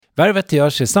Värvet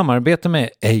görs i samarbete med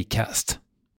Acast.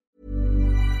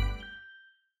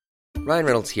 Ryan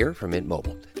Reynolds here from Mint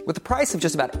Mobile. With the price of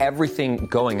just about everything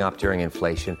going up during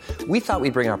inflation, we thought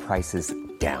we'd bring our prices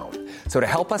down. So to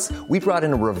help us, we brought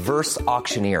in a reverse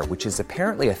auctioneer, which is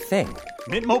apparently a thing.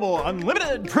 Mint Mobile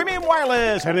Unlimited Premium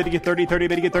Wireless. How to get 30, 30,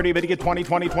 bit to get 30, bit to get 20,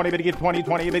 20, 20, bit to get 20,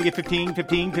 20, bit to get 15,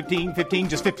 15, 15, 15,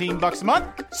 just $15 a month?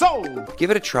 Sold!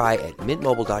 Give it a try at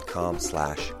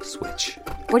mintmobile.com/switch.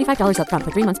 $45 up front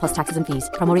for 3 months plus taxes and fees.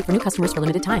 Promo rate for new customers for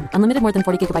limited time. Unlimited more than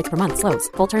 40 gigabytes per month slows.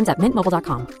 Full terms at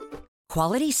mintmobile.com.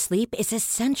 Quality sleep is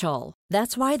essential.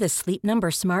 That's why the Sleep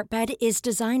Number Smart Bed is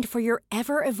designed for your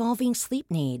ever-evolving sleep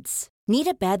needs. Need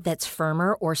a bed that's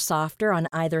firmer or softer on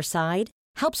either side?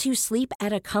 Helps you sleep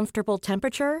at a comfortable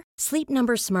temperature? Sleep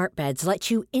Number Smart Beds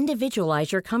let you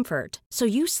individualize your comfort, so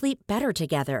you sleep better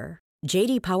together.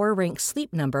 J.D. Power ranks Sleep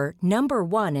Number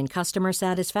 #1 in customer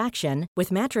satisfaction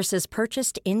with mattresses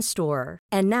purchased in-store.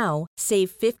 And now, save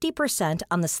 50%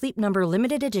 on the Sleep Number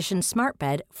Limited Edition Smart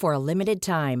Bed for a limited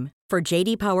time. For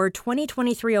J.D. Power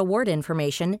 2023 award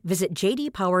information, visit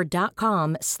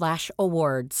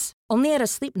jdpower.com/awards. Only at a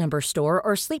Sleep Number store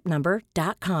or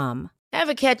sleepnumber.com.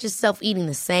 Ever catch yourself eating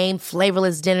the same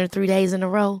flavorless dinner 3 days in a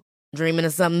row? Dreaming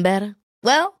of something better?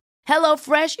 Well,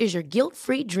 HelloFresh is your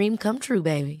guilt-free dream come true,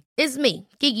 baby. It's me,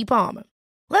 Keke Palmer.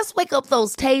 Let's wake up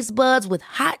those taste buds with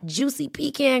hot, juicy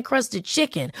pecan-crusted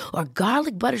chicken or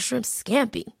garlic butter shrimp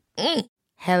scampi.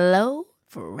 Hello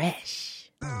Fresh.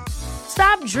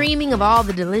 Stop dreaming of all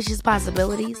the delicious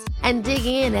possibilities and dig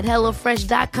in at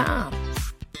HelloFresh.com.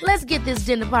 Let's get this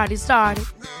dinner party started.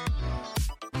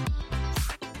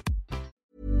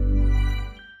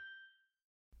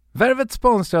 Värvet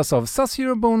sponsras av SAS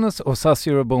Eurobonus och SAS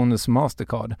Eurobonus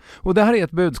Mastercard. Och det här är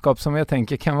ett budskap som jag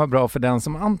tänker kan vara bra för den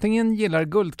som antingen gillar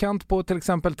guldkant på till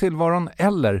exempel tillvaron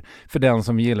eller för den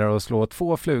som gillar att slå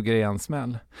 2 flugor i en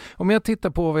smäll. Om jag tittar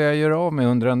på vad jag gör av med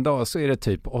under en dag så är det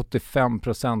typ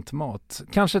 85% mat.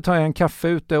 Kanske tar jag en kaffe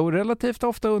ute och relativt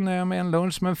ofta unnar jag mig en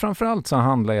lunch, men framförallt så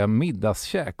handlar jag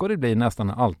middagskäk och det blir nästan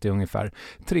alltid ungefär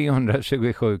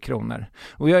 327 kronor.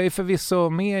 Och jag är förvisso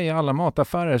med i alla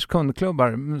mataffärers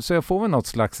kundklubbar så jag får väl något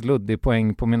slags luddig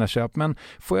poäng på mina köp, men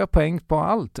får jag poäng på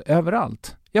allt,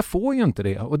 överallt? Jag får ju inte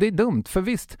det och det är dumt, för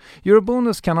visst,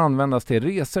 Eurobonus kan användas till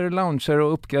resor, lounger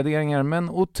och uppgraderingar, men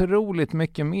otroligt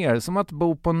mycket mer, som att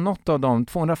bo på något av de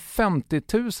 250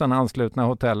 000 anslutna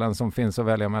hotellen som finns att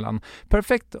välja mellan.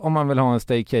 Perfekt om man vill ha en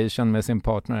staycation med sin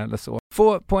partner eller så.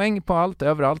 Få poäng på allt,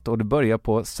 överallt, och det börjar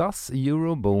på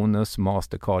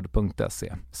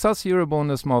saseurobonusmastercard.se.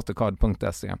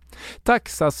 saseurobonusmastercard.se. Tack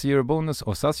SAS Eurobonus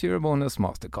och SAS Eurobonus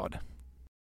Mastercard.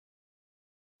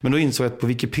 Men då insåg jag att på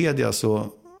Wikipedia så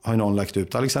har någon lagt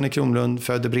ut Alexander Kronlund,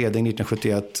 född i Bredäng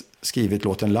 1971, skrivit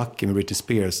låten Lucky med Britney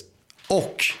Spears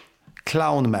och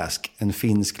Clown Mask, en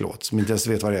finsk låt som inte ens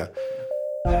vet vad det är.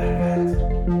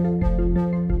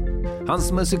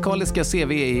 Hans musikaliska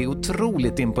CV är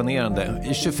otroligt imponerande.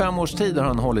 I 25 års tid har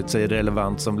han hållit sig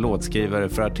relevant som låtskrivare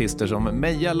för artister som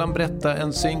Meja Lambretta,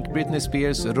 NSYNC, Britney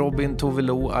Spears, Robin, Tove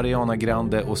Lo, Ariana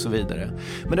Grande och så vidare.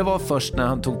 Men det var först när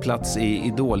han tog plats i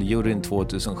Idol-juryn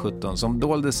 2017 som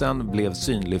Doldisen blev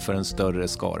synlig för en större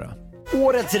skara.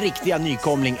 Årets riktiga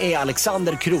nykomling är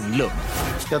Alexander Kronlund.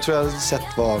 Jag tror jag har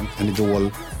sett vad en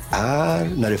idol är,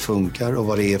 när det funkar och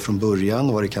vad det är från början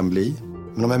och vad det kan bli.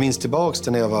 Men om jag minns tillbaks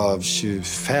till när jag var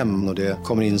 25 och det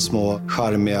kommer in små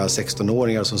charmiga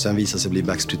 16-åringar som sen visar sig bli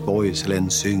Backstreet Boys eller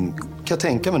NSYNC. Kan jag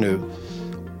tänka mig nu,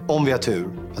 om vi har tur,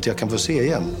 att jag kan få se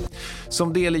igen.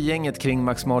 Som del i gänget kring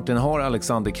Max Martin har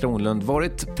Alexander Kronlund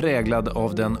varit präglad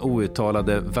av den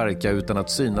outtalade verka utan att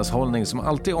synas hållning som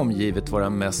alltid omgivit våra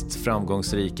mest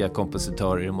framgångsrika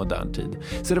kompositörer i modern tid.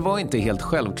 Så det var inte helt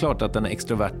självklart att den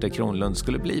extroverte Kronlund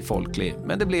skulle bli folklig,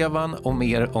 men det blev han, och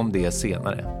mer om det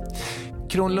senare.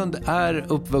 Kronlund är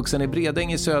uppvuxen i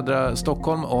Bredäng i södra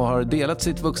Stockholm och har delat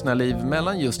sitt vuxna liv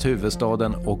mellan just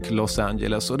huvudstaden och Los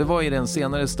Angeles. Och det var i den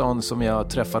senare stan som jag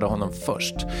träffade honom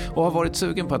först och har varit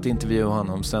sugen på att intervjua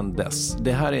honom sedan dess.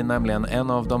 Det här är nämligen en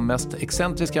av de mest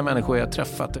excentriska människor jag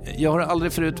träffat. Jag har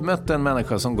aldrig förut mött en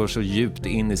människa som går så djupt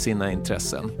in i sina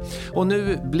intressen. Och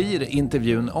nu blir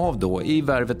intervjun av då i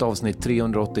Värvet avsnitt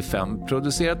 385,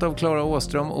 producerat av Klara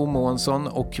Åström och Månsson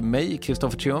och mig,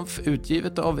 Kristoffer Triumf,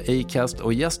 utgivet av Acast,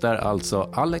 och gäst är alltså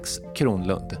Alex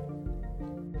Kronlund.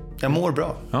 Jag mår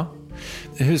bra. Ja.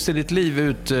 Hur ser ditt liv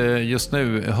ut just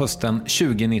nu hösten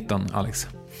 2019, Alex?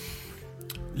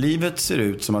 Livet ser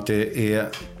ut som att det är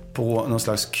på någon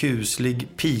slags kuslig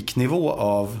peaknivå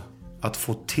av att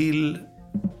få till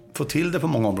det på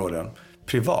många områden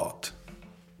privat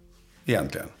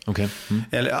egentligen. Okay.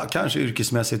 Eller kanske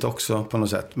yrkesmässigt också på något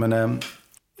sätt. Men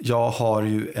jag har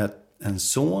ju en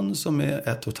son som är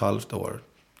 1,5 år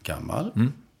gammal.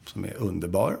 Som är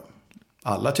underbar.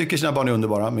 Alla tycker sina barn är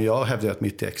underbara, men jag hävdar att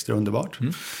mitt är extra underbart.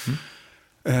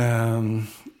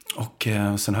 Och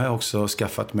sen har jag också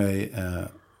skaffat mig,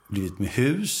 blivit med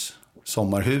hus,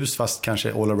 sommarhus, fast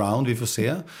kanske all around, vi får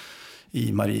se,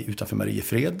 utanför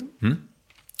Mariefred.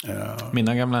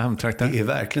 Mina gamla hemtrakter. Det är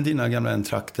verkligen dina gamla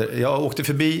hemtrakter. Jag åkte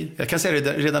förbi, jag kan säga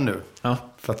det redan nu,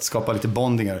 för att skapa lite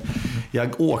bondingar.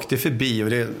 Jag åkte förbi och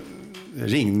det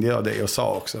ringde jag dig och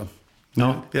sa också.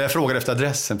 Ja. Jag frågade efter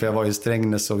adressen, för jag var i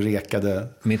Strängnäs och rekade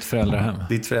ditt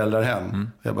föräldrahem.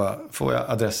 Jag bara, får jag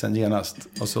adressen genast?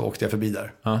 Och så åkte jag förbi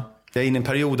där. Jag är inne i en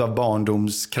period av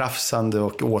barndomskrafsande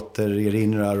och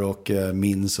återerinrar och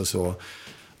minns och så.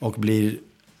 Och blir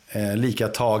lika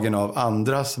tagen av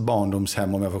andras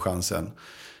barndomshem om jag får chansen.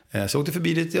 Så jag åkte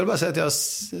förbi dit. Jag vill bara säga att jag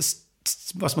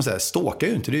vad ska man säga, stalkar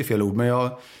ju inte, det är ju fel ord, men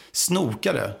jag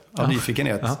snokade av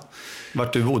nyfikenhet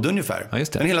vart du bodde ungefär. Ja,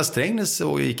 just det. Men hela Strängnäs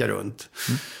så gick jag runt.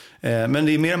 Men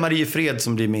det är mer Mariefred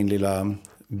som blir min lilla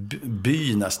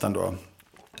by nästan då.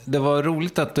 Det var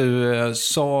roligt att du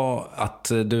sa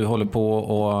att du håller på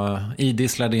och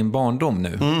idisslar din barndom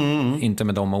nu. Inte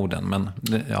med de orden, men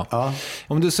ja.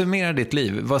 Om du summerar ditt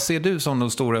liv, vad ser du som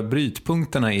de stora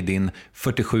brytpunkterna i din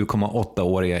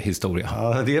 47,8-åriga historia?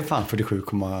 Ja, det är fan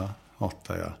 47,8,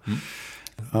 ja.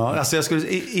 Alltså jag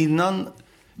skulle, innan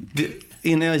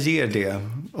jag ger det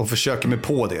och försöker mig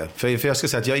på det, för jag ska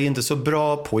säga att jag är inte så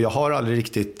bra på, jag har aldrig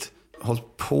riktigt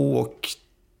hållit på och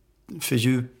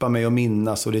fördjupa mig och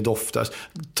minnas, och det doftar.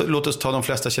 Låt oss ta, de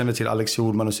flesta känner till Alex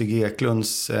Jordman och Sigge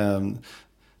Eklunds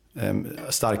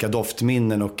starka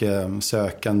doftminnen och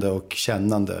sökande och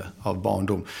kännande av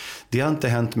barndom. Det har inte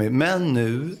hänt mig, men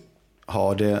nu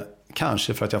har det,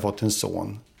 kanske för att jag har fått en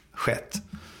son, skett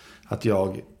att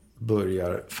jag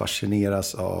börjar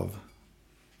fascineras av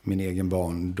min egen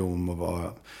barndom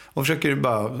och försöker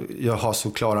bara ha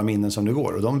så klara minnen som det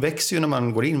går, och de växer ju när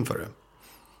man går in för det.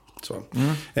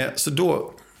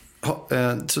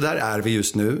 Så där är vi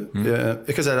just nu.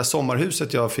 Jag kan säga att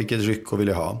sommarhuset jag fick ett ryck och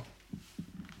ville ha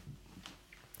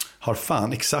har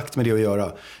fan exakt med det att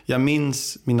göra. Jag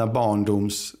minns mina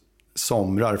barndoms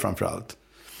somrar framförallt.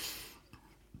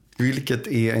 Vilket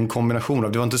är en kombination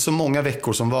av, det var inte så många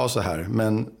veckor som var så här,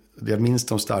 men jag minns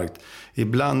dem starkt.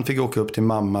 Ibland fick jag åka upp till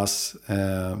mammas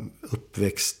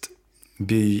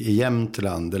uppväxtby i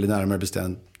Jämtland, eller närmare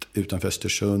bestämt utanför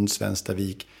Östersund,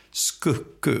 Svenstavik,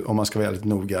 Skukku, om man ska vara väldigt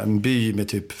noga. En by med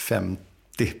typ 50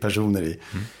 personer i.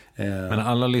 Men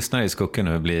alla lyssnare i Skukku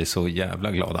nu blir så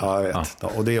jävla glada. Ja, jag vet.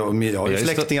 Ja. Och jag har ju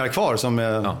släktingar kvar som...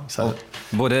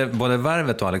 Både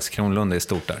Värvet och Alex Kronlund är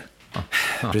stort där.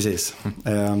 Precis.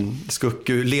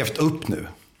 Skukku levt upp nu.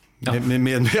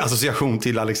 Med association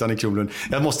till Alexander Kronlund.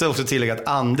 Jag måste också tillägga att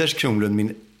Anders Kronlund,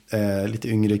 min lite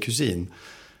yngre kusin,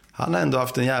 han har ändå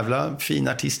haft en jävla fin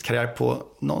artistkarriär på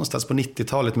någonstans på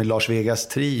 90-talet med Lars Vegas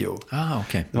trio.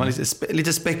 Okay. Det var en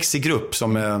lite spexig grupp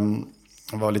som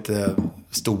var lite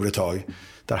stor ett tag.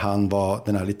 Där han var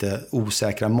den här lite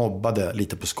osäkra, mobbade,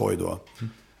 lite på skoj då,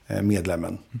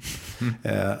 medlemmen.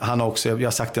 Han har också, jag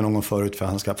har sagt det någon gång förut för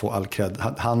han ska få all cred.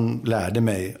 Han lärde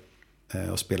mig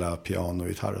att spela piano och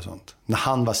gitarr och sånt när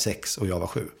han var 6 och jag var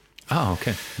 7.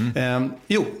 Okay.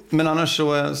 Jo, men annars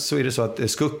så är det så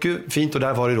att Skukku, fint, och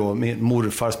där var det då min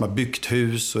morfar som har byggt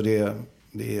hus, och det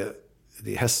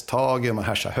är hästhage och man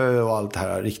härsar hö och allt det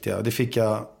här riktiga. Det fick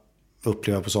jag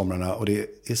uppleva på somrarna, och det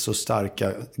är så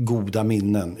starka, goda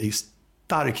minnen i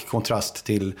stark kontrast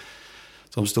till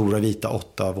de stora vita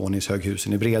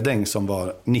 8-våningshöghusen i Bredäng som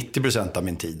var 90% av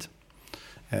min tid.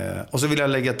 Och så vill jag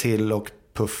lägga till och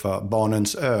puffa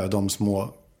Barnens ö, de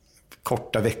små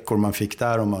korta veckor man fick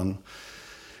där, och man,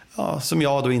 som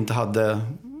jag då inte hade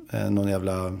någon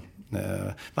jävla,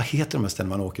 vad heter de här ställen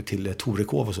man åker till,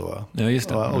 Torekov och så, ja, just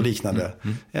det. Och liknande,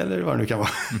 eller vad det nu kan vara.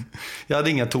 Jag hade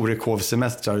inga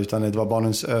Torekov-semestrar, utan det var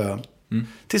Barnens ö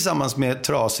tillsammans med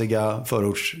trasiga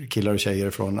förortskillar och tjejer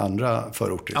från andra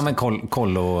förorter. Ja, men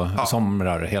kollo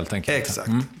somrar helt enkelt. Exakt.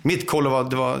 Mitt kollo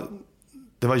var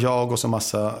det var jag och så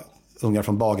massa ungar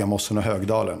från Bagarmossen och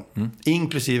Högdalen.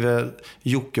 Inklusive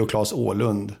Jocke och Claes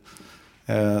Ålund.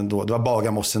 Då. Det var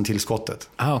Bagarmossen tillskottet.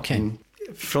 Okay.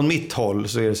 Från mitt håll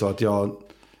så är det så att jag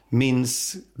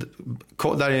minns...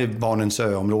 Där är Barnens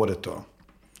ö-området då.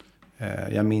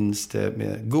 Jag minns det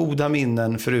med goda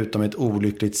minnen, förutom ett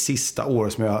olyckligt sista år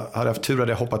som jag hade haft tur att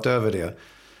jag hoppat över det.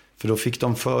 För då fick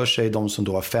de för sig, de som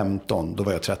då var 15, då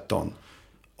var jag 13.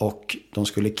 Och de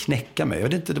skulle knäcka mig. Jag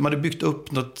vet inte, de hade byggt upp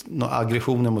några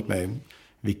aggressioner mot mig.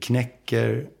 Vi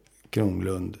knäcker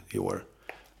Kronlund i år.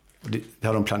 Och det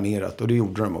hade de planerat, och det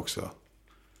gjorde de också.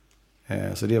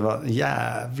 Så det var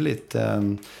jävligt...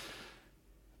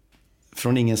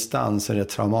 från ingenstans en rätt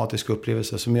traumatisk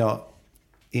upplevelse som jag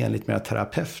enligt mina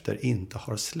terapeuter inte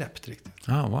har släppt riktigt.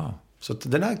 Wow. Så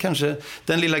den här kanske,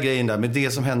 den lilla grejen där med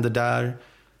det som hände där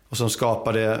och som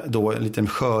skapade då en liten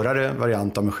skörare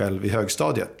variant av mig själv i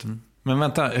högstadiet. Men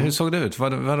vänta, hur såg det ut?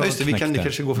 Just det, det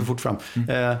kanske går för fort fram.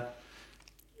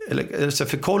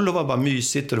 För kollo var bara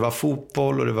mysigt och det var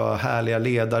fotboll och det var härliga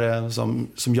ledare som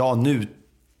jag nu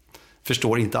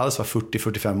förstår inte alls var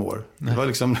 40-45 år. Det var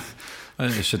liksom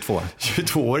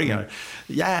 22-åringar.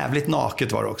 Jävligt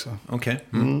naket var det också. Okay.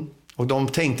 Och de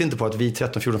tänkte inte på att vi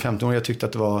 13, 14, 15-åringar tyckte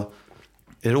att det var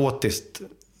erotiskt.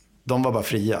 De var bara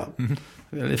fria.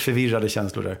 Förvirrade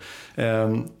känslor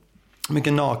där.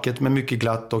 Mycket naket men mycket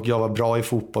glatt och jag var bra i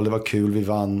fotboll. Det var kul. Vi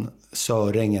vann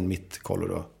Sörängen, mitt kollo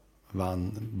då.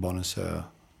 Vann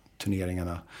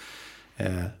Barnensö-turneringarna.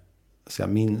 Så jag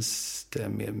minns det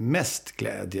med mest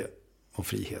glädje och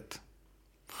frihet.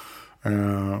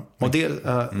 Och det,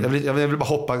 jag vill bara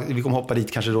hoppa, vi kommer hoppa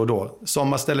dit kanske då och då.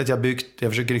 Sommarstället jag byggt,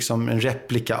 jag försöker liksom en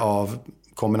replika av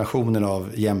kombinationen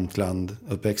av Jämtland,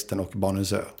 uppväxten och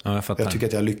Barnensö. Ja, jag tycker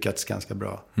att jag har lyckats ganska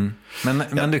bra.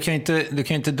 Men du kan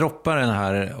ju inte droppa den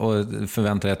här och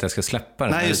förvänta dig att jag ska släppa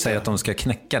den. Nej, just säga att de ska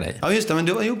knäcka dig. Ja just det, men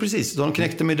jo precis. De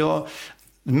knäckte mig då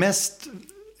mest,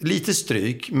 lite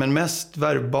stryk, men mest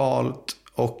verbalt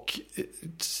och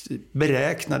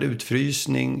beräknad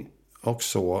utfrysning och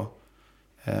så.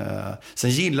 Sen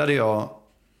gillade jag,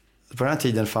 på den här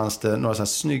tiden fanns det några så här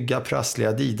snygga, prassliga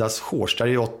Adidas shorts. Där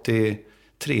i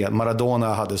 83,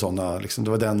 Maradona hade sådana, liksom,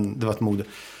 det var ett mode.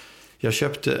 Jag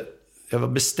var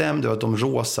bestämd över att de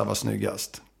rosa var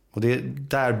snyggast. Och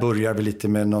där börjar vi lite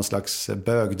med någon slags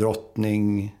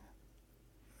bögdrottning.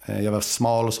 Jag var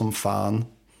smal som fan.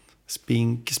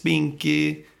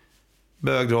 Spinkig,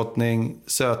 bögdrottning,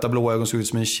 söta blå ögon, såg ut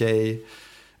som en tjej.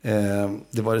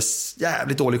 Det var en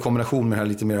jävligt dålig kombination med den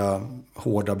här lite mera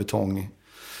hårda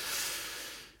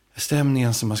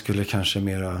betongstämningen som man skulle kanske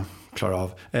mera klara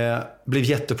av. Blev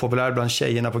jättepopulär bland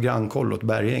tjejerna på grannkollot,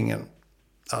 Bergängen.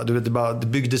 Ja, det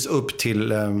byggdes upp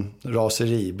till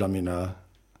raseri bland mina...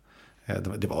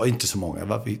 Det var inte så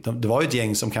många. Det var ett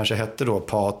gäng som kanske hette då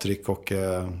Patrik och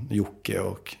Jocke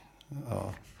och...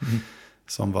 Ja.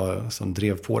 Som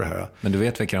drev på det här. Men du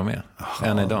vet vilka de är?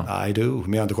 Än idag? I do,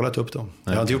 men jag har inte kollat upp dem.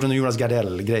 Jag har inte gjort någon Jonas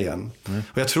Gardell-grejen.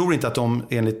 Och jag tror inte att de,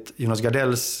 enligt Jonas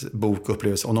Gardells bok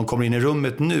upplevs, om de kommer in i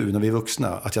rummet nu när vi är vuxna,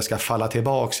 att jag ska falla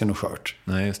tillbaka i någon skört.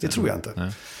 Nej, just det. Det tror jag inte.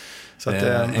 Nej. Så att,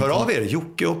 hör av er,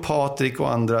 Jocke och Patrik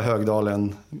och andra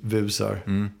Högdalen-busar.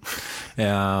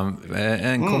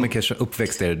 En komikers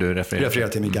uppväxt är det du refererar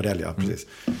till min Gardell, ja, precis.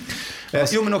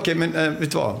 Jo, men okej, men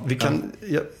vet du vad? Vi kan...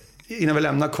 Innan vi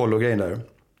lämnar kollo-grejen där.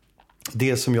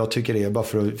 Det som jag tycker är, bara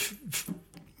för att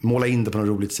måla in det på något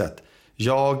roligt sätt.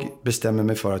 Jag bestämmer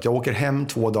mig för att jag åker hem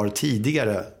 2 dagar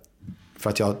tidigare. För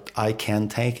att I can't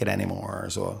take it anymore.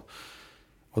 Så.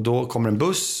 Och då kommer en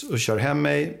buss och kör hem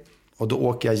mig. Och då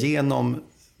åker jag genom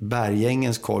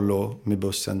Bergängens kollo med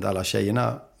bussen. Där alla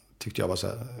tjejerna tyckte jag var så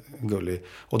här gullig.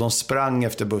 Och de sprang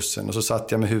efter bussen. Och så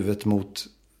satt jag med huvudet mot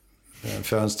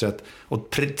fönstret och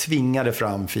tvingade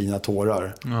fram fina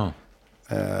tårar. Ja.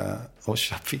 Och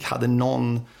jag hade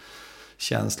någon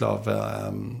känsla av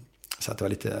så att det var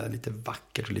lite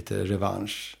vackert och lite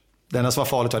revansch. Det enda som var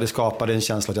farligt var att det skapade en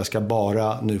känsla att jag ska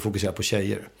bara nu fokusera på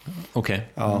tjejer. Okej.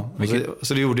 Ja,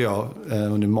 så det gjorde jag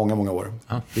under många, många år.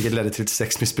 Ja. Vilket ledde till ett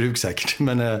sexmissbruk säkert.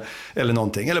 Men, eller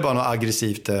någonting. Eller bara något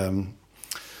aggressivt.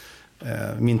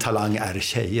 Min talang är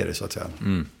tjejer, så att säga.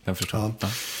 Jag förstår.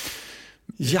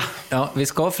 Ja. Ja, vi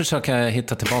ska försöka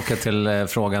hitta tillbaka till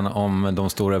frågan om de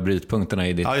stora brytpunkterna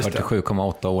i ditt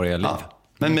 47,8-åriga liv. Ja.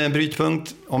 Men med en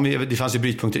brytpunkt, det fanns ju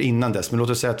brytpunkter innan dess, men låt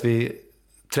oss säga att vi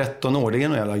 13 år, det är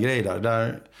en jävla grej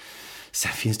där.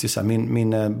 Sen finns det ju så här,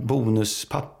 min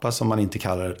bonuspappa, som man inte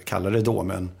kallar det då,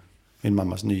 men min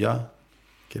mammas nya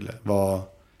kille, var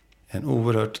en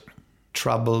oerhört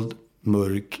troubled,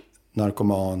 mörk,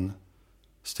 narkoman,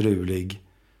 strulig,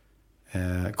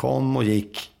 kom och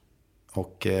gick.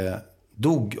 Och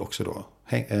dog också då.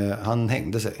 Han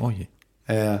hängde sig. Oj.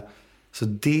 Så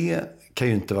det kan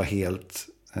ju inte vara helt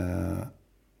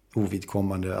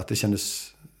ovidkommande. Att det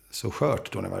kändes så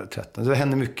skört då när jag var 13. Det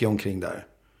hände mycket omkring där.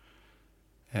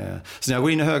 Så när jag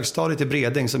går in i högstadiet i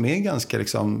Bredäng, som är ganska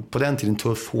liksom, på den tiden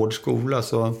tuff, hård skola,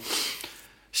 så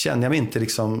känner jag mig inte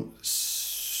liksom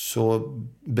så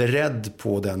beredd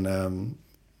på den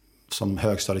som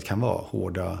högstadiet kan vara.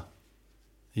 Hårda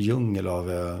djungel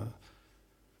av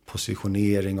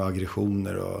positionering och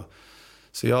aggressioner.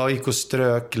 Så jag gick och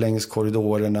strök längs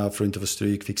korridorerna för att inte få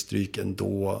stryk. Fick stryk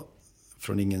ändå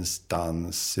från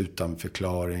ingenstans, utan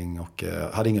förklaring, och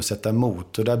hade inget att sätta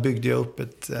emot. Och där byggde jag upp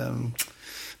ett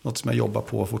något som jag jobbar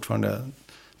på fortfarande.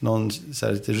 Någon så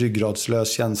här, lite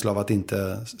ryggradslös känsla av att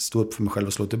inte stå upp för mig själv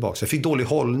och slå tillbaka. Så jag fick dålig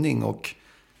hållning och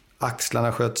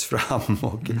axlarna sköts fram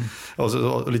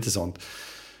och lite sånt.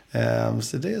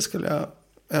 Så det skulle jag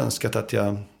önskat att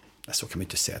jag... Så kan man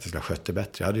inte säga att jag skulle ha skött det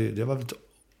bättre. Det var väl...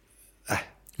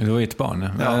 Du var ju ett barn.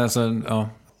 Ja. Alltså, ja.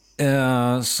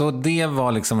 Så det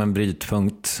var liksom en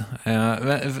brytpunkt.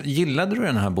 Gillade du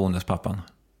den här bonuspappan?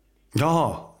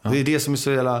 Ja, det är det som är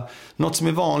så jävla... Något som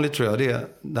är vanligt tror jag, det är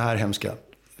det här hemska.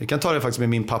 Jag kan ta det faktiskt med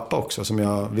min pappa också, som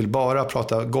jag vill bara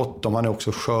prata gott om. Han är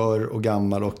också skör och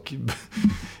gammal och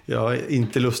jag har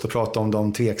inte lust att prata om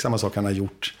de tveksamma saker han har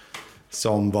gjort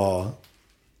som var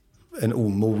en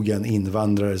omogen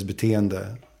invandrares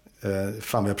beteende.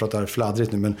 Fan, jag pratar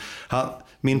fladdrigt nu, men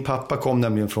min pappa kom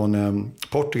nämligen från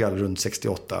Portugal runt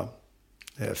 68.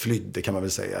 Flydde kan man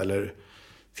väl säga, eller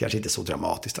kanske inte så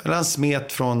dramatiskt. Eller han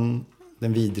smet från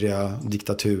den vidriga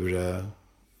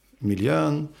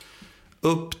diktaturmiljön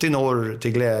upp till norr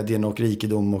till glädjen och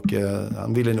rikedom, och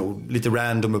han ville nog lite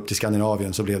random upp till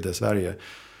Skandinavien, så blev det Sverige.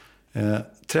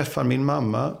 Träffar min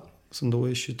mamma som då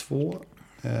är 22.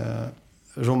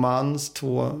 Romans,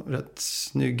 2 rätt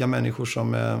snygga människor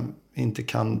som inte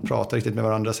kan prata riktigt med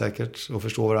varandra säkert och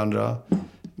förstå varandra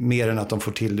mer än att de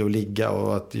får till det att ligga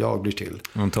och att jag blir till.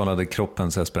 De talade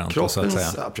kroppens esperanto så att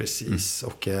säga. Ja, precis.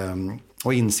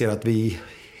 Och inser att vi är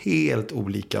helt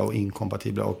olika och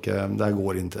inkompatibla, och där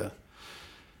går det inte.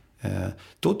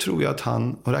 Då tror jag att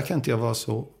han, och där kan inte jag vara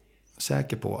så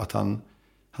säker på, att han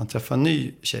träffar en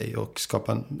ny tjej och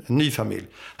skapar en ny familj.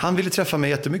 Han ville träffa mig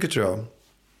jättemycket tror jag.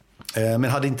 Men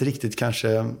hade inte riktigt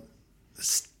kanske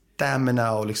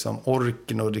stamina och liksom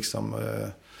orken och liksom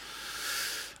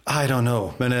I don't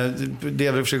know. Men det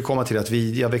jag vill försöka komma till är att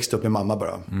jag växte upp med mamma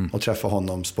bara och träffade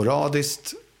honom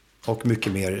sporadiskt och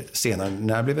mycket mer senare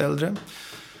när jag blev äldre.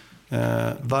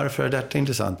 Varför är detta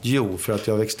intressant? Jo, för att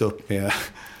jag växte upp med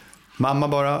mamma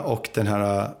bara, och den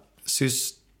här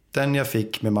systern jag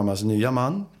fick med mammas nya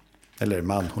man, eller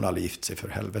man, hon har aldrig gift sig för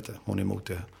helvete, hon är emot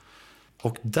det.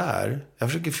 Och där,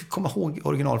 jag försöker komma ihåg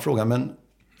originalfrågan, men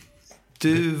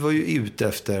du var ju ute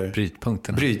efter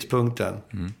brytpunkten.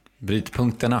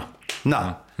 Brytpunkterna.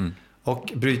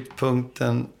 Och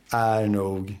brytpunkten är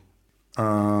nog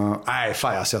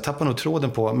alltså jag tappar nog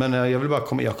tråden på, men jag vill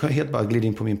bara jag kan helt bara glida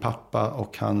in på min pappa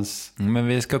och hans... Men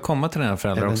vi ska komma till den här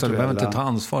föräldrar också. Du behöver inte ta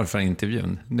ansvar för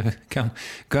intervjun. Du kan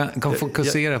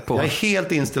fokusera på... Jag är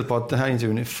helt inställd på att den här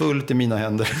intervjun är fullt i mina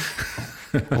händer.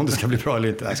 Om det ska bli bra eller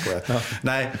inte. Nej, skojar. Ja.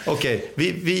 Nej, okej.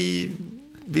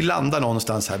 Vi landar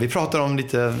någonstans här. Vi pratar om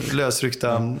lite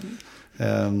lösryckta...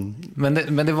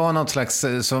 Men det var något slags,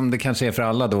 som det kanske är för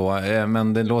alla då,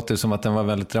 men det låter som att den var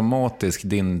väldigt dramatisk,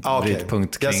 din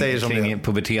brytpunkt kring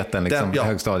puberteten, liksom,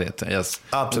 högstadiet. Yes.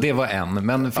 Absolut. Det var en,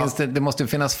 men det måste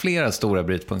finnas flera stora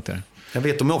brytpunkter. Jag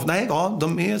vet, de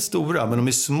är stora, men de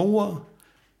är små.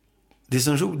 Det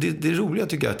är roliga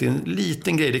tycker jag, att det är en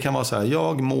liten grej. Det kan vara så här,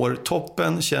 jag mår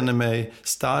toppen, känner mig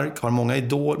stark, har många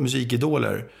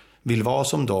musikidoler, vill vara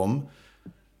som dem.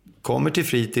 Kommer till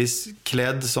fritids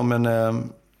klädd som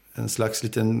en slags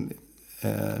liten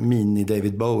mini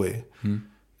David Bowie.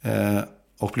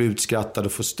 Och blir utskrattad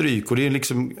och får stryk. Och det är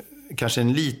liksom kanske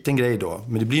en liten grej då.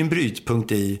 Men det blir en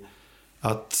brytpunkt i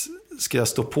att ska jag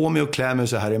stå på mig och klä mig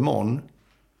så här imorgon,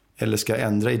 eller ska jag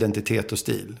ändra identitet och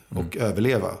stil och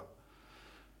överleva?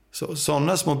 Så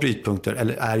sådana små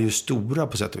brytpunkter är ju stora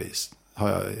på sätt och vis, har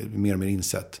jag mer och mer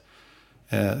insett.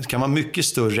 Kan vara mycket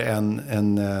större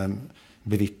än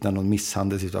bevittna någon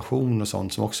misshandelssituation och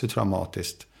sånt som också är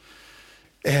traumatiskt.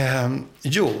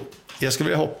 Jag skulle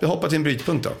vilja hoppa till en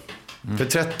brytpunkt då. För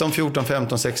 13, 14,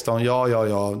 15, 16, ja.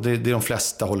 Det är de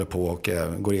flesta håller på och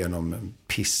går igenom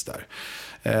piss där.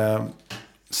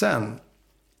 Sen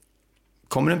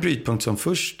kommer en brytpunkt som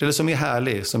först, eller som är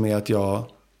härlig, som är att jag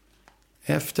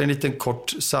efter en liten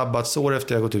kort sabbatsår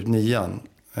efter jag gått ut 9:an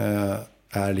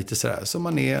är lite sådär som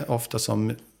man är ofta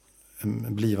som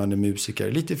blivande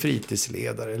musiker, lite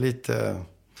fritidsledare, lite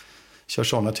kör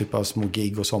sådana typer av små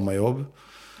gig och sommarjobb.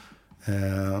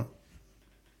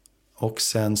 Och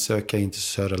sen söker jag in till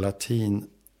Södra Latin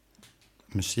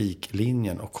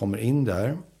musiklinjen och kommer in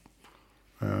där.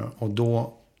 Och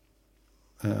då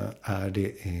är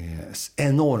det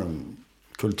enorm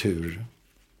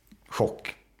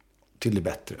kulturchock till det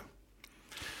bättre.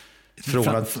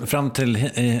 Fram till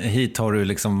hit har du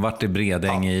liksom varit i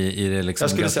Bredäng i det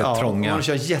liksom ganska trånga. Jag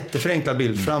skulle säga jätteförenklad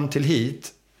bild. Fram till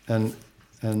hit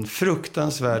en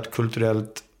fruktansvärt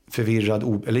kulturellt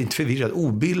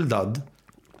obildad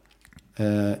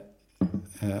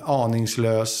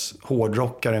aningslös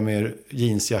hårdrockare med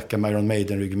jeansjacka med Iron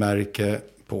Maiden ryggmärke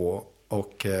på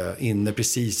och inne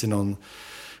precis i någon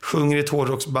Sjunger i ett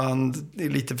hårdrocksband, är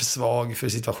lite för svag för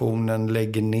situationen,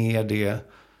 lägger ner det.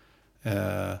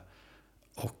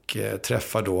 Och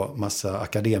träffar då massa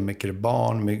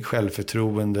akademikerbarn med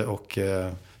självförtroende och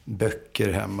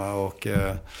böcker hemma och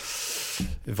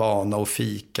vana att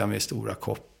fika med stora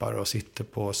koppar och sitter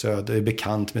på Söder, är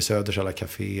bekant med Söders alla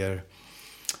kaféer.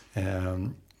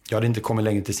 Jag hade inte kommit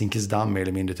längre till Zinkensdamm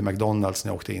eller mindre till McDonalds när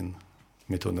jag åkte in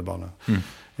med tunnelbanan.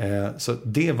 Så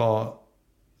det var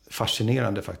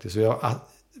fascinerande faktiskt. Och jag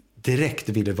direkt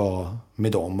ville vara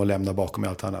med dem och lämna bakom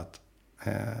allt annat.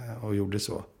 Och gjorde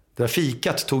så. Det där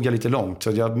fikat tog jag lite långt.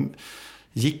 Så jag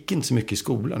gick inte så mycket i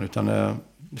skolan. Utan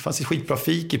det fanns ett skitbra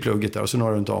fik i plugget där. Och så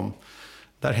några runt om.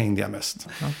 Där hängde jag mest.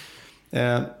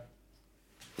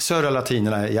 Södra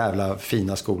Latinerna är jävla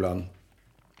fina skolan.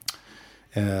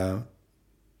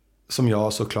 Som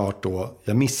jag såklart då.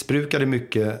 Jag missbrukade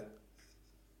mycket.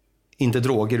 Inte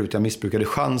droger utan jag missbrukade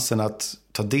chansen att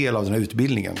ta del av den här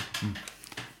utbildningen.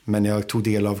 Men jag tog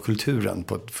del av kulturen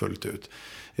på fullt ut.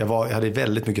 Jag hade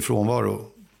väldigt mycket frånvaro.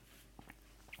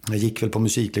 Jag gick väl på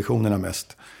musiklektionerna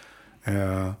mest.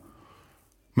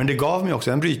 Men det gav mig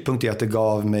också, en brytpunkt är att det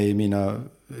gav mig mina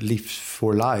Live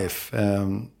for Life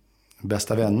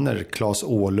bästa vänner. Claes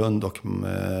Åhlund och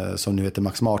som nu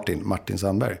heter Martin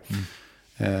Sandberg.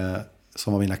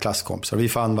 Som var mina klasskompisar. Vi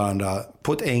fann varandra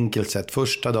på ett enkelt sätt.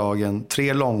 Första dagen,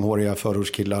 3 långhåriga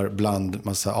förortskillar bland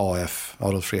massa AF,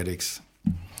 Adolf Fredriks.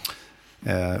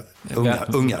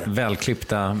 Ungar.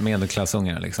 Välklippta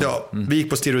medelklassungar liksom. Ja, vi gick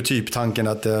på stereotyptanken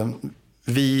att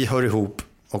vi hör ihop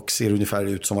och ser ungefär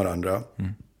ut som varandra.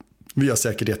 Vi har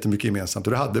säkert jättemycket gemensamt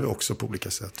och det hade vi också på olika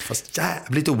sätt. Fast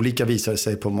jävligt olika visade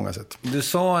sig på många sätt. Du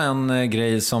sa en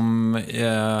grej som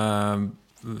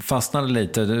fastnade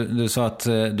lite. Du sa att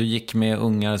du gick med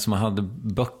ungar som hade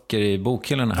böcker i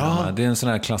bokhyllorna hemma. Det är en sån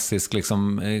här klassisk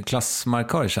liksom,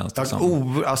 klassmarkör känns det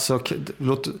som.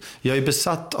 Jag är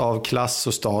besatt av klass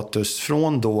och status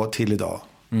från då till idag.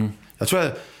 Jag tror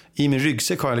att i min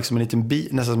ryggsäck har jag liksom en liten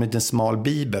nästan som en liten smal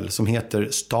bibel som heter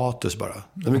status bara.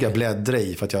 Den brukar jag bläddra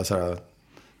i för att jag så här,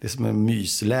 det är som en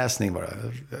mysläsning bara.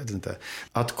 Jag vet inte.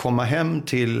 Att komma hem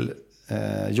till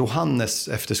Johannes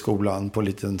efter skolan på en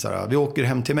liten så här, vi åker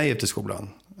hem till mig efter skolan.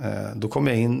 Då kom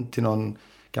jag in till någon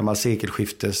gammal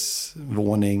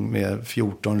sekelskiftesvåning med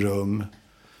 14 rum,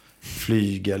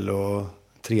 flygel och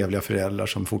trevliga föräldrar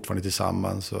som fortfarande är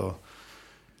tillsammans och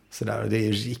sådär. Det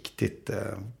är riktigt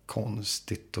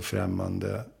konstigt och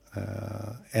främmande.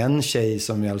 En tjej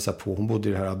som jag hälsade på, hon bodde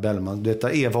i det här Bellman. Det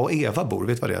är Eva och Eva bor,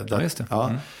 vet du vad det är? Ja, just det.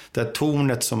 Ja, det är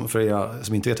tornet som, för er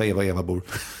som inte vet vad Eva och Eva bor.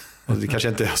 Och det kanske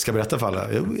inte jag ska berätta för alla.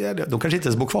 De kanske inte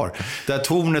ens bor kvar. Det här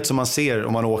tornet som man ser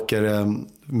om man åker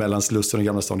mellan Slussen och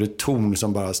Gamla stan. Det är ett torn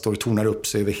som bara står och tornar upp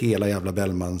sig över hela jävla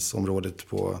Bellmansområdet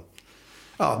på...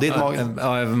 Ja, det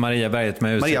är Mariaberget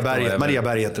med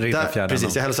Mariaberget. Där,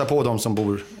 precis, jag hälsar på dem som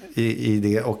bor i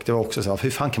det. Och det var också så här,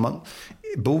 hur fan kan man...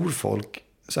 Bor folk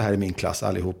så här i min klass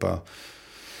allihopa?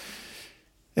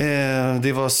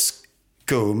 Det var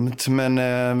skumt, men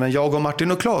jag och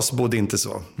Martin och Claes bodde inte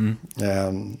så.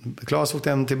 Claes åkte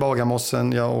hem till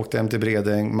Bagarmossen, jag åkte hem till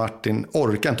Bredäng. Martin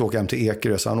orkade inte åka hem till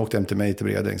Ekerö, så han åkte hem till mig till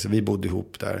Bredäng. Så vi bodde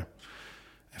ihop där.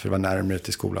 För det var närmare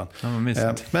till skolan.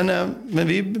 Men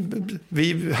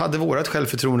vi hade vårat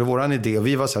självförtroende, våran idé. Och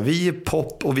vi var så här, vi är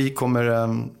pop och vi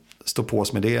kommer stå på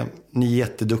oss med det. Ni är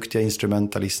jätteduktiga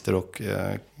instrumentalister och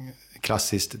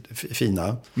klassiskt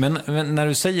fina. Men när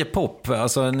du säger pop,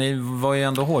 alltså ni var ju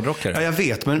ändå hårdrockare. Ja, jag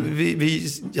vet, men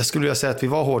jag skulle vilja säga att vi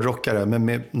var hårdrockare, men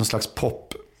med någon slags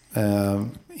pop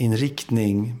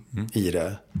inriktning i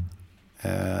det.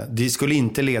 Det skulle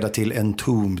inte leda till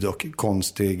entombed och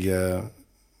konstig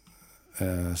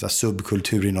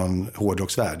subkultur i någon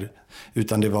hårdrocksvärld,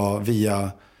 utan det var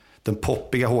via den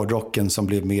poppiga hårdrocken som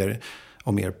blev mer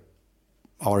och mer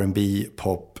R&B,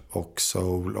 pop och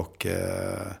soul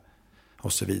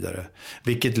och så vidare.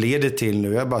 Vilket leder till,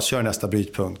 nu jag bara kör nästa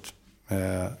brytpunkt.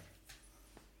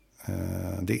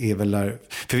 Det är väl där,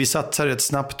 för vi satsar rätt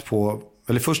snabbt på,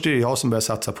 eller först är det jag som börjar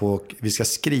satsa på, vi ska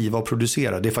skriva och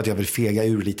producera. Det är för att jag vill fega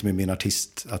ur lite med min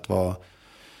artist, att vara,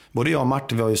 både jag och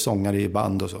Martin, vi har ju sångare i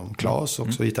band och så. Claes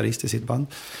också, gitarrist i sitt band.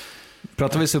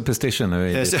 Pratar vi Superstition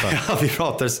nu i ditt fall? Ja, vi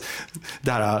pratar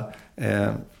det här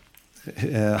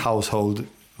household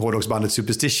hårdrocksbandet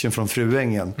Superstition från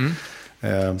Fruängen.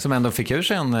 Som ändå fick ur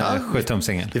sig en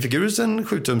 7-tum-singel. Vi fick ur sig en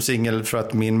 7-tum-singel för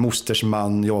att min mosters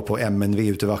man jobbar på MNV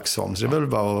ute i Vaxholm. Så det var väl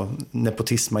bara att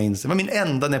nepotisma in. Det var min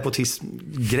enda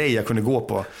nepotismgrej jag kunde gå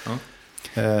på.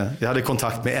 Jag hade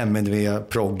kontakt med MNV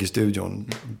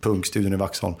Prog-studion, punkstudion i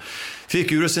Vaxholm.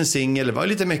 Fick ur oss en singel, det var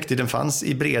lite mäktigt. Den fanns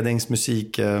i Bredängs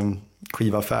musik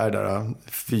skivaffär där,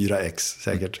 4X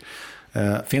säkert.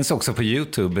 Finns också på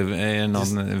YouTube. Är det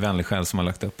någon vänlig själ som har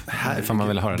lagt upp? För man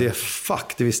vill höra det.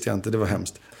 Det visste jag inte, det var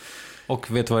hemskt.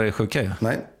 Och vet du vad det är sjuka är?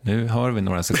 Nej. Nu hör vi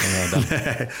några sekunder av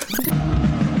den.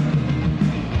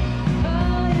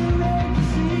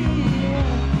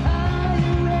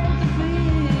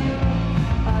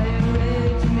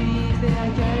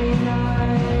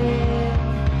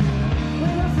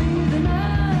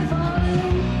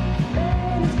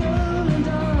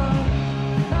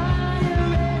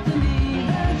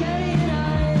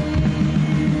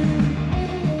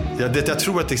 Jag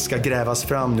tror att det ska grävas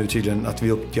fram nu tydligen att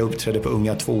jag uppträdde på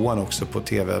Unga tvåan också på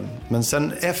tv. Men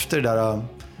sen efter det där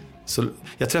så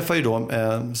jag träffade ju då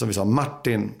som vi sa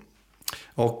Martin,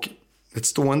 och ett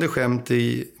stående skämt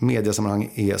i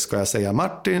mediasammanhang är, ska jag säga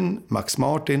Martin, Max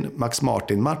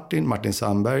Martin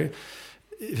Sandberg,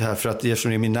 för att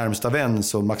eftersom det är min närmsta vän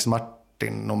så Max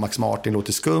Martin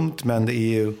låter skumt, men det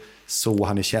är ju så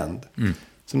han är känd.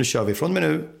 Så nu kör vi från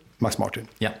nu Max Martin.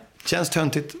 Ja. Känns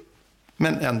töntigt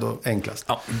men ändå enklast.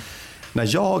 Ja. När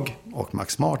jag och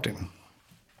Max Martin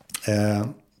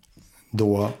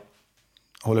då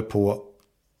håller på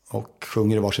och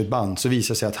sjunger i varsitt band, så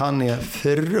visar sig att han är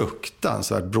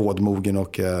fruktansvärt brådmogen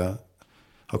och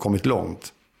har kommit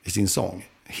långt i sin sång.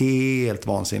 Helt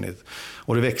vansinnigt.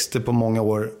 Och det växte på många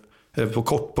år,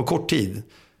 på kort tid.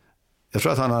 Jag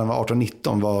tror att han när han var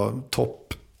 18-19 var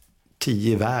topp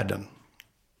 10 i världen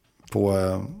på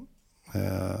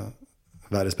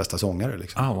världens bästa sångare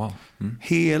liksom. Wow.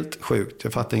 Helt sjukt,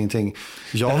 jag fattar ingenting.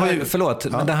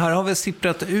 Men det här har väl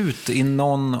sipprat ut i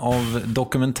någon av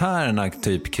dokumentärerna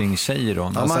typ kring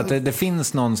Cheiron. Alltså att det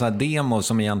finns någon så här demo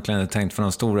som egentligen är tänkt för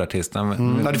någon stor artist.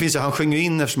 Det finns ju, han sjunger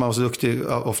in eftersom han var så duktig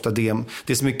ofta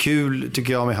det som är kul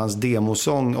tycker jag med hans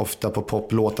demosång ofta på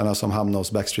poplåtarna som hamnar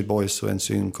hos Backstreet Boys och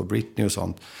NSYNC och Britney och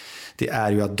sånt. Det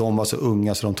är ju att de var så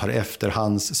unga så de tar efter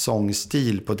hans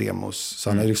sångstil på demos. Så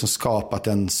han har liksom skapat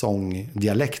en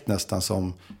sångdialekt nästan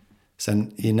som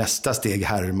sen i nästa steg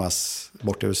härmas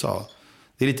bort i USA.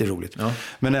 Det är lite roligt. Ja.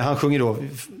 Men när han sjunger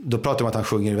då pratar de om att han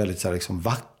sjunger väldigt så här liksom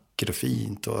vackert och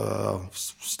fint och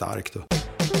starkt. Och.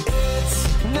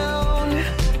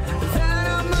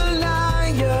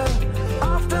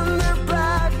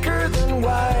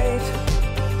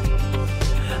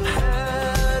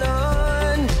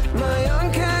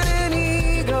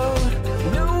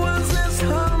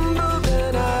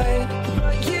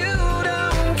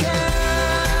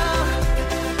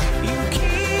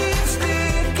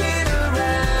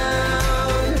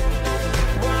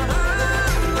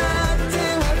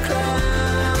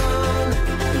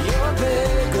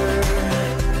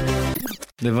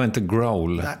 Det var inte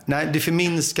growl. Nej, det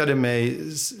förminskade mig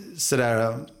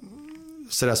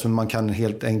sådär som man kan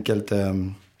helt enkelt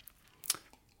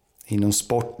inom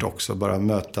sport också bara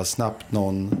möta snabbt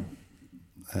någon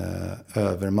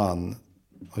överman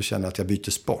och känna att jag byter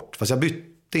sport. Fast jag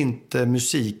bytte inte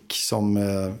musik som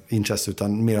intresse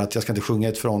utan mer att jag ska inte sjunga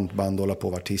ett frontband och hålla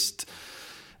på artist.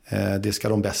 Det ska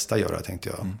de bästa göra, tänkte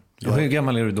jag. Hur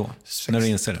gammal är du då? När du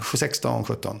inser det? 16,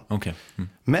 17. Okay.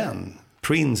 Men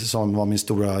Prince, som var min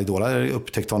stora idol, jag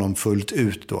upptäckte honom fullt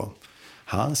ut då.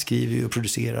 Han skriver ju och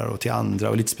producerar och till andra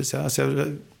och lite speciellt. Alltså,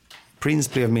 Prince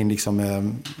blev min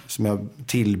liksom, som jag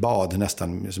tillbad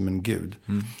nästan som en gud.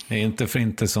 Det är inte för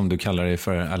inte som du kallar dig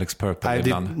för Alex Purple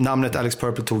ibland. Namnet Alex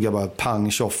Purple tog jag bara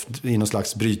pang tjoff i någon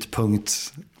slags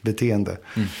brytpunktbeteende.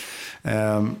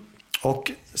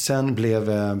 Och sen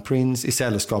blev Prince i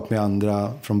sällskap med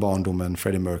andra från barndomen,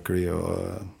 Freddie Mercury och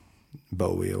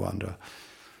Bowie och andra.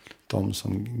 De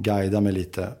som guidade mig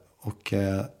lite. Och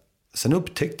sen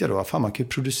upptäckte jag då att man kan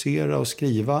producera och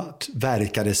skriva,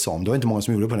 verkade som. Det var inte många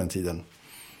som gjorde på den tiden.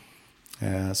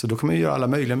 Så då kan man ju göra alla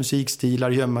möjliga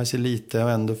musikstilar, gömma sig lite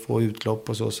och ändå få utlopp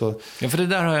och så. Ja, för det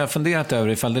där har jag funderat över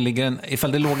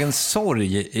ifall det låg en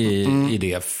sorg i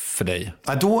det för dig.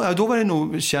 Ja, då var det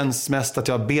nog känns mest att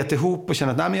jag bet ihop och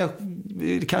kände att nej, men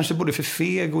jag kanske både för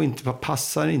feg och inte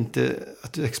passar inte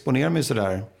att exponera mig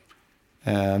sådär.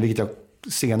 Vilket jag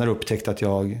senare upptäckte att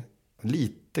jag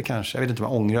lite kanske, jag vet inte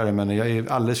om jag ångrar det, men jag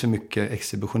är alldeles för mycket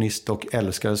exhibitionist och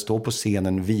älskar att stå på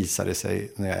scenen, visar det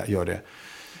sig när jag gör det.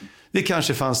 Det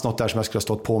kanske fanns något där som jag skulle ha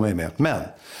stått på mig med. Men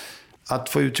att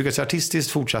få uttrycka sig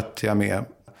artistiskt fortsatte jag med.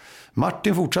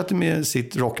 Martin fortsatte med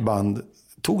sitt rockband,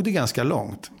 tog det ganska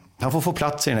långt. Han får få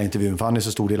plats i den här intervjun för han är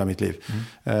så stor del av mitt liv.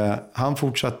 Han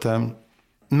fortsatte,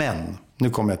 men nu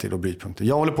kommer jag till brytpunkter.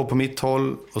 Jag håller på mitt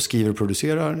håll och skriver och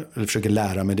producerar, eller försöker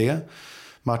lära mig det.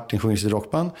 Martin sjunger sitt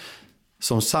rockband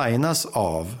som signas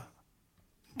av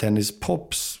Dennis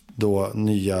Pops då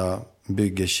nya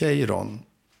bygge Cheiron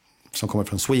som kommer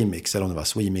från Swemix, eller om det var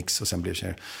Swemix och sen blev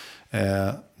Cheiron.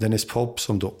 Dennis Pop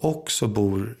som då också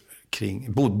bor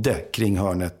bodde kring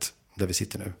hörnet där vi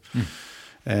sitter nu.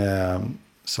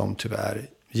 Som tyvärr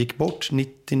gick bort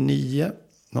 99,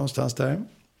 någonstans där.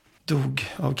 Dog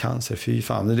av cancer, fy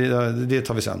fan. Det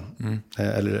tar vi sen.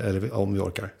 Eller om vi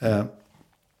orkar.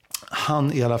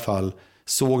 Han i alla fall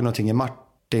såg någonting i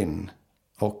Martin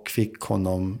och fick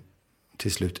honom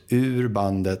till slut ur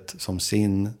bandet som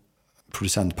sin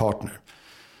producentpartner.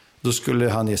 Då skulle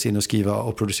han ge sig in och skriva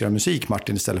och producera musik,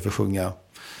 Martin, istället för att sjunga.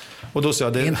 Och då sa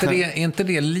jag Är inte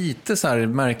det lite så här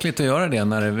märkligt att göra det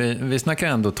när vi snackar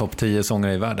ändå topp 10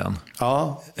 sångare i världen?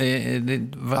 Ja.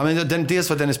 Men dels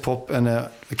var Dennis Pop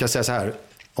jag kan säga så här,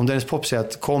 om Dennis Pop säger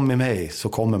att kom med mig så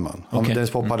kommer man. Om Dennis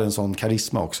Pop hade en sån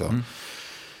karisma också.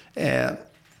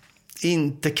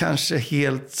 Inte kanske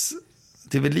helt,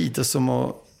 det är väl lite som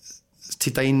att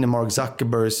titta in i Mark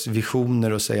Zuckerbergs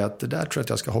visioner och säga att det där tror jag att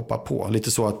jag ska hoppa på.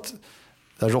 Lite så att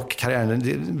rockkarriären,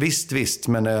 visst,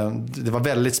 men det var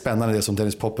väldigt spännande det som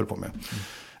Dennis Pop höll på med.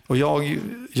 Och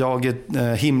jag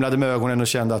himlade med ögonen och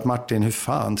kände att Martin, hur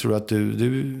fan tror du att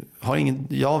du har ingen,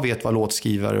 jag vet vad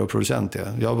låtskrivare och producent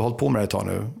är. Jag har hållit på med det ett tag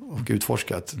nu och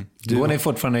utforskat. Går ni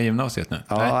fortfarande i gymnasiet nu?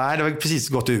 Ja, nej, det var precis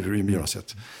gått ur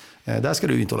gymnasiet. Där ska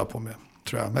du inte hålla på med,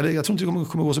 tror jag. Men jag tror inte det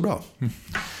kommer gå så bra.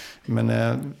 Men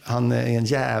han är en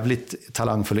jävligt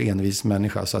talangfull och envis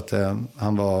människa, så att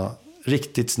han var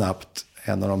riktigt snabbt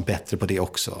en av de bättre på det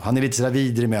också. Han är lite så där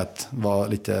vidrig med att vara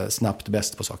lite snabbt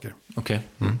bäst på saker. Okej.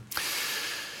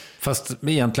 Fast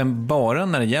egentligen bara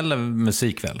när det gäller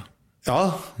musik väl?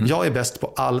 Ja, jag är bäst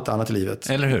på allt annat i livet.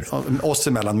 Eller hur? Oss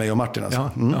emellan, mig och Martin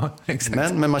alltså. Ja, exakt.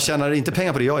 Men man tjänar inte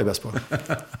pengar på det jag är bäst på.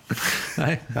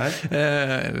 Nej.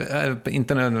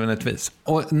 Inte nödvändigtvis.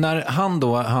 Och när han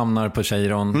då hamnar på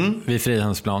Cheiron vid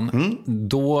Frihamnsplan,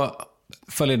 då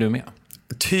följer du med?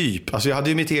 Typ. Alltså jag hade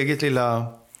ju mitt eget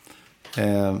lilla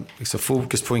liksom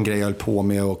fokus på en grej jag höll på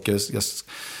med, och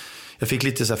jag fick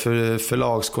lite så här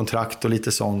förlagskontrakt och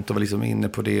lite sånt och var liksom inne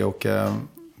på det, och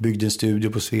byggde en studio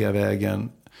på Sveavägen.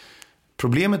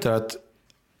 Problemet är att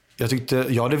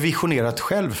jag hade visionerat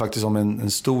själv faktiskt om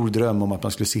en stor dröm om att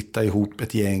man skulle sitta ihop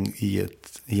ett gäng i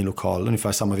en lokal,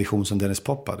 ungefär samma vision som Dennis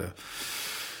Pop hade.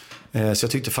 Så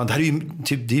jag tyckte, fan, det här är ju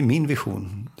typ, det är min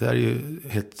vision. Det här är ju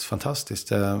helt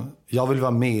fantastiskt. Jag vill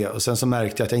vara med, och sen så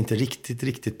märkte jag att jag inte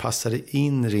riktigt passade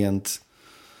in rent.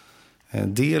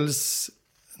 Dels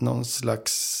någon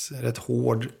slags rätt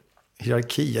hård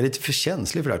hierarki. Jag är lite för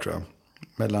känslig för det här, tror jag.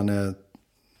 Mellan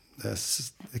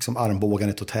liksom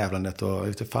armbågandet och tävlandet och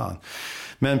vet inte fan.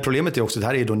 Men problemet är också, det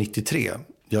här är då 93.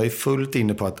 Jag är fullt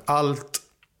inne på att allt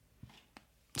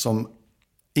som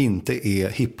inte är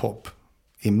hiphop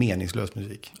är meningslös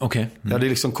musik. Okej. Jag hade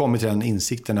liksom kommit till den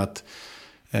insikten att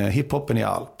hiphopen är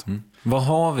allt. Vad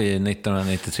har vi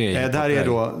 1993? Det här är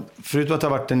då, förutom att det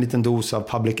har varit en liten dos av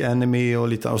Public Enemy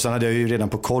och sen hade jag ju redan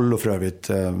på kollo för övrigt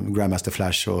Grandmaster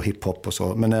Flash och hiphop och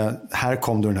så. Men här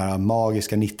kom då den här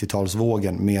magiska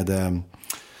 90-talsvågen med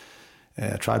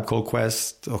Tribe Called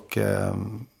Quest och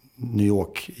New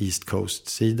York East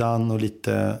Coast-sidan och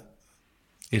lite...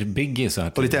 Är det Biggie så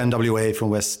här? Och lite NWA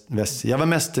från West. Jag var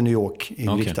mest New York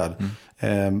inriktad.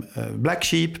 Okay. Black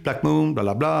Sheep, Black Moon, bla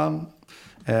bla bla.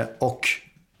 Och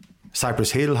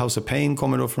Cypress Hill, House of Pain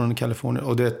kommer då från Kalifornien.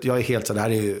 Och jag är helt så, det här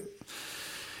är ju...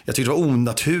 Jag tyckte det var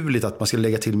onaturligt att man ska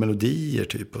lägga till melodier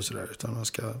typ och sådär. Utan man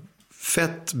ska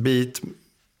fett beat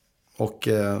och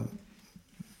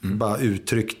bara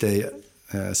uttryck dig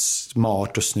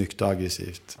smart och snyggt och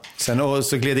aggressivt. Sen och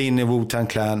så gled jag in i Wu-Tang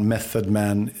Clan, Method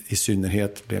Man i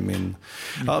synnerhet blev min...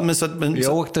 Ja,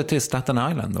 jag åkte till Staten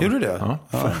Island då. Gjorde du det?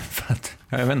 Ja, för att,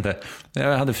 jag vet inte.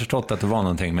 Jag hade förstått att det var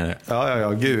någonting med det. Ja,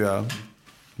 gud ja.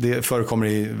 Det förekommer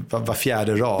i var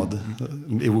fjärde rad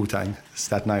i Wu-Tang,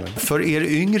 Staten Island. För er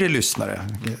yngre lyssnare,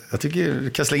 jag tycker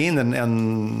jag kan slänga in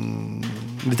en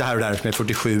lite här och där som är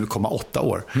 47,8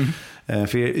 år.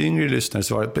 För er yngre lyssnare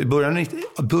så var det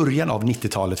början av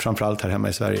 90-talet, framförallt här hemma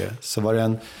i Sverige, så var det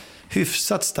en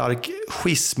hyfsat stark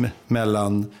schism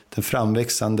mellan den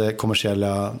framväxande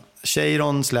kommersiella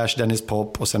Cheiron / Dennis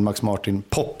Pop och sen Max Martin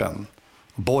poppen.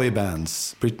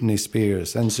 Boybands, Britney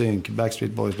Spears, NSYNC,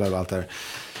 Backstreet Boys, bla bla, allt där.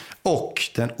 Och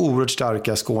den oerhört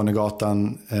starka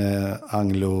Skånegatan,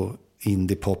 anglo,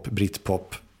 indie-pop,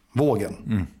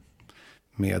 britpop-vågen.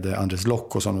 Med Andres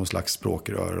Lokko som någon slags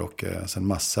språkrör och sen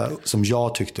massa som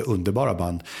jag tyckte underbara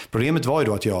band. Problemet var ju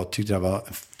då att jag tyckte det var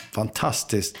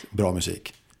fantastiskt bra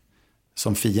musik.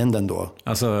 Som fienden då.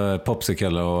 Alltså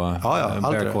Popsicle och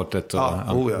Bear Quartet och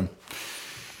allt.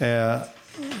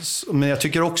 Men jag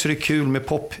tycker också det är kul med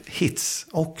pop-hits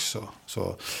också.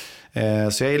 Så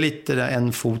jag är lite där,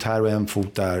 en fot här och en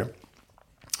fot där.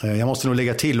 Jag måste nog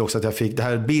lägga till också att jag fick det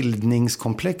här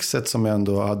bildningskomplexet som jag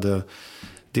ändå hade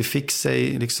det fick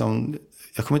sig liksom,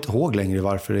 jag kommer inte ihåg längre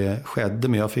varför det skedde,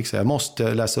 men jag fick säga jag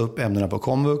måste läsa upp ämnena på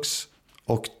komvux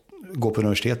och gå på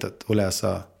universitetet och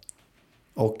läsa,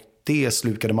 och det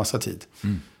slukade massa tid.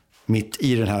 Mitt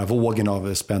i den här vågen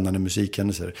av spännande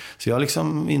musikhändelser. Så jag har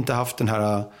liksom inte haft de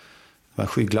här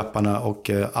skygglapparna och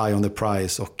eye on the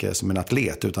prize och som en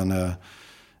atlet, utan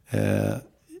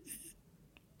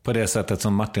på det sättet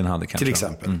som Martin hade kanske. Till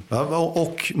exempel.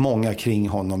 Och många kring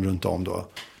honom runt om då.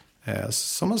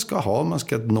 Som man ska ha, man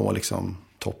ska nå liksom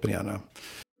toppen gärna.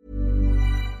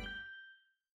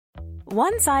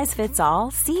 One size fits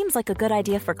all seems like a good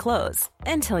idea for clothes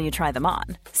until you try them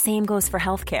on. Same goes for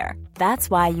healthcare. That's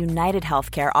why United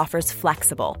Healthcare offers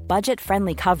flexible,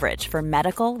 budget-friendly coverage for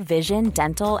medical, vision,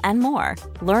 dental, and more.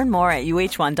 Learn more at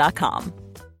uh1.com.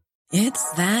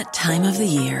 It's that time of the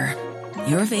year.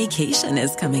 Your vacation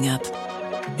is coming up.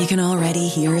 You can already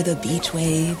hear the beach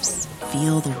waves,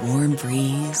 feel the warm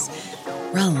breeze,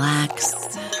 relax,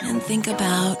 and think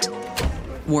about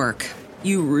work.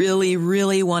 You really,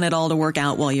 really want it all to work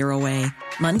out while you're away.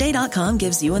 Monday.com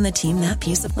gives you and the team that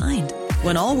peace of mind.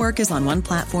 When all work is on one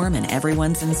platform and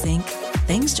everyone's in sync,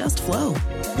 things just flow.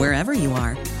 Wherever you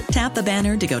are, tap the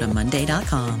banner to go to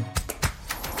Monday.com.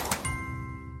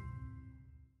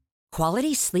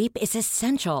 Quality sleep is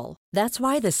essential. That's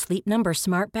why the Sleep Number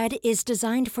Smart Bed is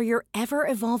designed for your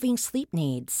ever-evolving sleep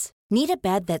needs. Need a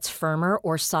bed that's firmer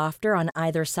or softer on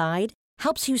either side?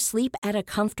 Helps you sleep at a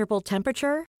comfortable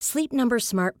temperature? Sleep Number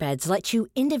Smart Beds let you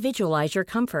individualize your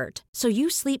comfort, so you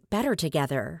sleep better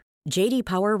together. JD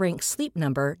Power ranks Sleep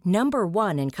Number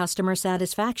 #1 in customer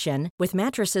satisfaction with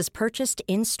mattresses purchased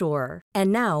in-store.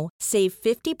 And now, save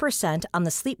 50% on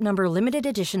the Sleep Number Limited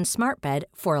Edition Smart Bed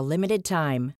for a limited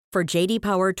time. For JD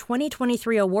Power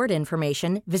 2023 award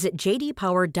information, visit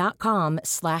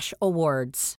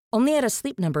jdpower.com/awards. Only at a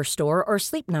Sleep Number store or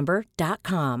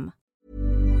sleepnumber.com.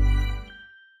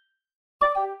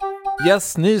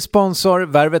 Yes, ny sponsor.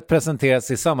 Värvet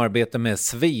presenteras i samarbete med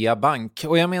Svea Bank.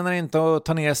 Och jag menar inte att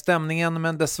ta ner stämningen,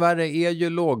 men dessvärre är ju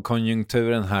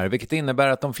lågkonjunkturen här, vilket innebär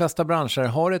att de flesta branscher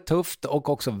har det tufft och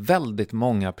också väldigt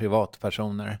många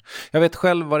privatpersoner. Jag vet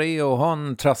själv vad det är att ha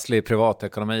en trasslig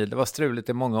privatekonomi. Det var struligt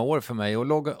i många år för mig och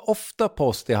låg ofta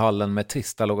post i hallen med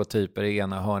trista logotyper i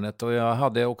ena hörnet. Och jag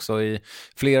hade också i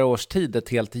flera års tid ett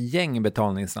helt gäng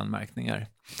betalningsanmärkningar.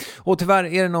 Och tyvärr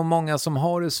är det nog många som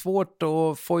har det svårt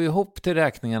att få ihop till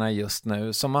räkningarna just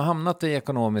nu, som har hamnat i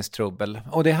ekonomisk trubbel.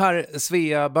 Och det här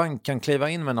Svea Bank kan kliva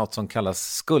in med något som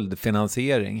kallas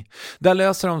skuldfinansiering. Där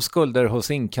löser de skulder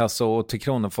hos inkasso och till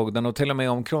Kronofogden, och till och med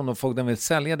om Kronofogden vill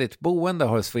sälja ditt boende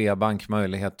har Svea Bank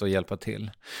möjlighet att hjälpa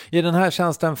till. I den här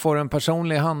tjänsten får en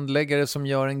personlig handläggare som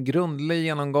gör en grundlig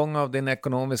genomgång av din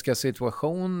ekonomiska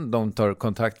situation. De tar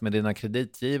kontakt med dina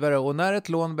kreditgivare och när ett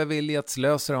lån beviljats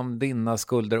löser de dina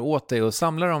skulder åt dig och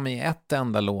samlar dem i ett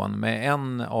enda lån med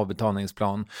en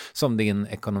avbetalningsplan som din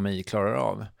ekonomi klarar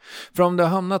av. För om du har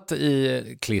hamnat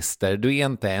i klister, du är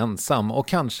inte ensam och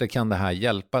kanske kan det här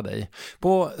hjälpa dig.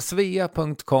 På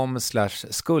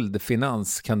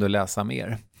svea.com/skuldfinans kan du läsa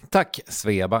mer. Tack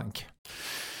Svea Bank.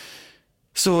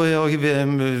 Så jag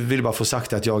vill bara få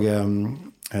sagt att jag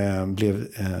blev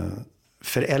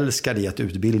förälskad i att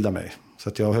utbilda mig. Så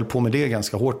att jag höll på med det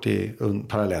ganska hårt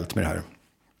parallellt med det här.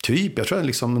 Jag tror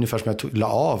liksom ungefär som jag la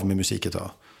av med musiken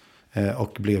då.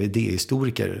 Och blev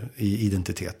idéhistoriker i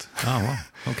identitet. Wow.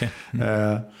 Okay.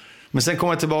 Men sen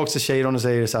kommer jag tillbaka till Cheiron och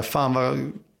säger så här, fan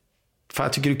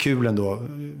jag tycker det är kul ändå.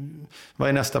 Vad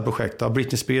är nästa projekt då?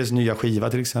 Britney Spears nya skiva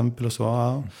till exempel och så.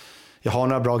 Ja. Jag har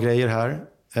några bra grejer här.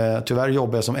 Tyvärr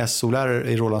jobbar jag som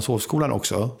SO-lärare i Rålambshovsskolan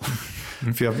också.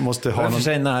 För jag måste ha någon... för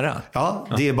sig nära. Ja,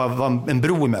 det är bara en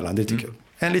bro emellan, det tycker jag.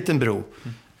 En liten bro.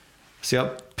 Så jag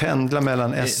pendlar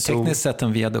mellan SO... Tekniskt sett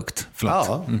en viadukt. Förlåt.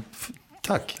 Ja,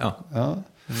 tack. Ja.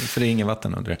 För det är ingen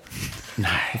vatten under det.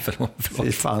 Nej, förlåt.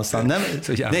 Fy fan, nej,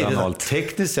 så jävla nej,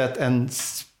 tekniskt sett en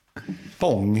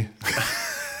spång.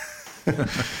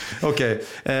 Okej.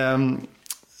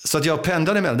 Så att jag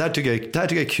pendlade emellan. Det här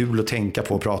tycker jag är kul att tänka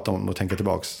på och prata om och tänka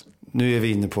tillbaks. Nu är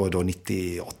vi inne på då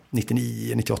 99,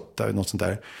 98, något sånt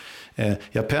där.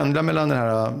 Jag pendlar mellan den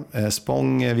här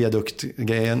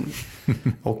spång-viadukt-grejen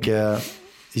och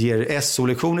ger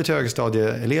SO-lektioner till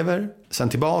högstadieelever. Sen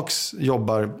tillbaks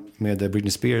jobbar med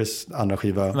Britney Spears andra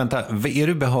skiva. Vänta, är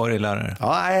du behörig lärare?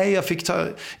 Ja, nej,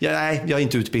 jag är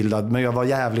inte utbildad, men jag var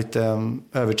jävligt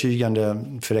övertygande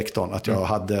för rektorn att jag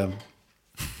hade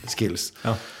skills.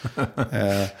 Ja.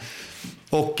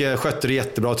 Och skötte det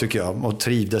jättebra tycker jag och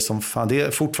trivdes som fan. Det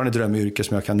är fortfarande ett drömyrke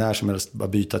som jag kan när som helst bara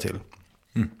byta till.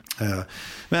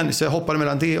 Men så jag hoppade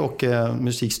mellan det och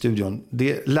musikstudion.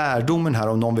 Lärdomen här,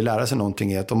 om någon vill lära sig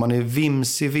någonting, är att om man är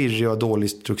vimsig, virrig och dålig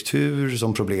struktur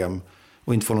som problem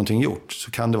och inte får någonting gjort,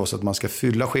 så kan det vara så att man ska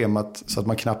fylla schemat så att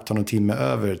man knappt har någon timme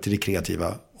över till det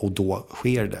kreativa, och då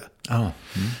sker det. För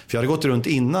jag hade gått runt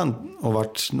innan och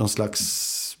varit någon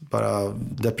slags bara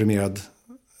deprimerad,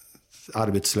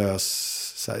 arbetslös,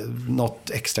 så här, något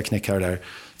extra knäck här och där.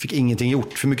 Fick ingenting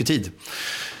gjort, för mycket tid.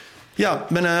 Ja,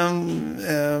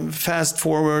 men fast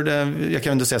forward, jag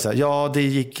kan ändå säga så här, ja, det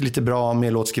gick lite bra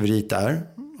med låtskriveriet där,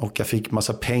 och jag fick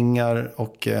massa pengar,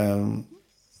 och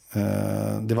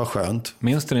det var skönt.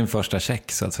 Minns du din första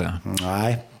check, så att säga?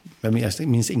 Nej, jag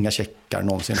minns inga checkar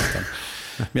någonsin.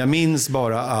 Men jag minns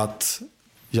bara att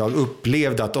jag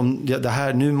upplevde att om det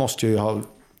här, nu måste jag ju ha...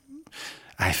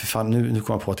 Nej, för fan, nu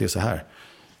kommer jag på att det är så här.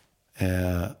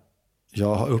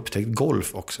 Jag har upptäckt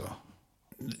golf också.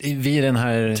 Vid den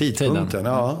här tidpunkten, tiden?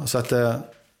 Ja. Så att det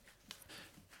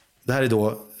här är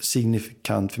då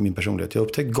signifikant för min personlighet. Jag har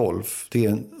upptäckt golf.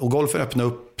 Och golf öppnar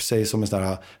upp sig som en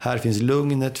sån här finns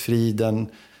lugnet, friden.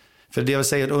 För det jag vill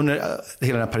säga, under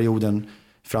hela den här perioden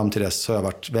fram till dess så har jag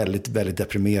varit väldigt, väldigt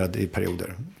deprimerad i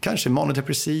perioder. Kanske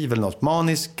manodepressiv eller något.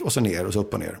 Manisk och så ner och så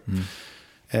upp och ner.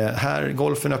 Här,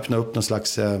 golfen öppnar upp någon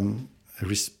slags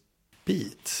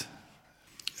respit.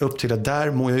 Upp till att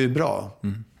där mår jag ju bra.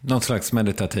 Någon slags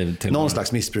meditativ till. Någon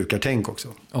slags missbrukartänk också.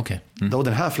 Okay. Och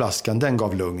den här flaskan, den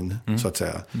gav lugn, så att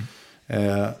säga.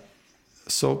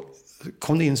 Så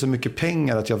kom det in så mycket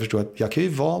pengar att jag förstod att jag kan ju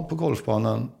vara på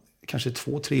golfbanan kanske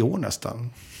 2-3 år nästan.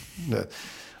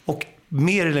 Och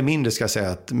mer eller mindre ska jag säga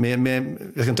att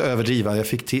jag ska inte överdriva, jag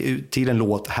fick till en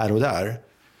låt här och där.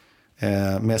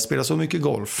 Men jag spelar så mycket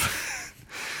golf.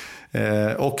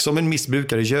 Och som en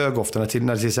missbrukare ljög ofta när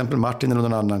till exempel Martin eller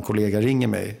någon annan kollega ringer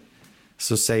mig,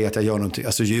 så säger jag att jag gör någonting,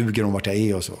 alltså ljuger om vart jag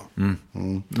är och så.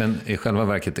 Men i själva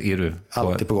verket är du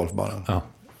alltid på golfbanan. Ja,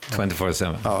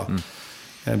 24/7. Ja.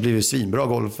 Jag blev ju svinbra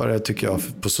golfare, tycker jag,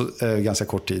 på ganska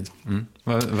kort tid.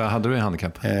 Vad hade du i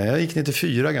handikapp? Jag gick ner till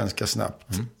 4 ganska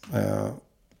snabbt.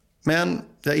 Men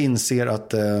jag inser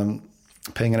att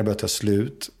pengarna börjar ta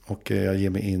slut, och jag ger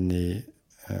mig in i...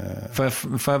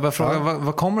 Får jag bara fråga,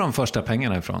 var kommer de första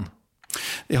pengarna ifrån?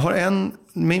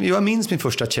 Jag minns min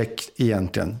första check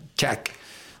egentligen. Check.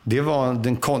 Den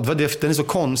är så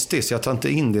konstig så jag tar inte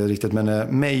in det riktigt.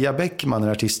 Men Meja Bäckman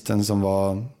är artisten som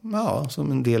var,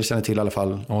 som en del känner till i alla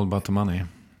fall. All About The Money.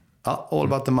 Ja, All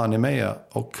About The Money, Meja.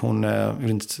 Och hon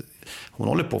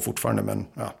håller på fortfarande, men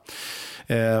ja.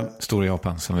 Stor i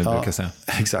Japan, som vi brukar säga.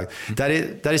 Exakt.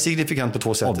 Där är signifikant på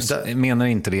 2 sätt. Menar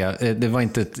inte det. Det var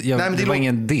inte det var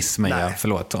ingen diss, Meja.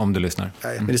 Förlåt om du lyssnar.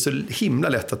 Nej, men det är så himla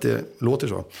lätt att det låter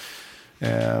så.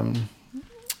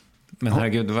 Men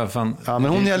herregud, vad fan. Ja,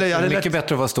 men hon, det är mycket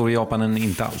bättre att vara stor i Japan än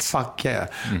inte alls. Fuck yeah.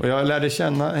 Och jag lärde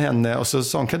känna henne, och så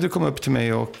sa hon, kan du komma upp till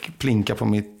mig och plinka på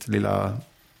mitt lilla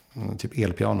typ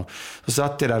elpiano. Så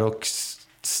satt jag där och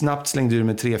snabbt slängde ur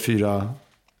med 3-4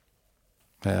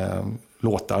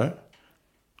 låtar.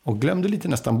 Och glömde lite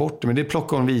nästan bort det, men det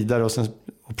plockade hon vidare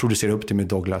och producerade upp det med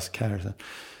Douglas Carr.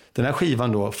 Den här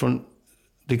skivan då,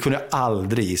 det kunde jag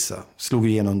aldrig gissa. Slog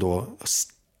igenom då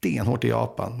stenhårt i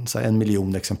Japan. Så 1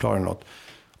 miljon exemplar eller något.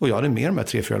 Och jag hade med de här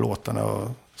 3-4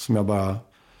 låtarna som jag bara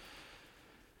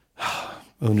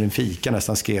under en fika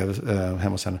nästan skrev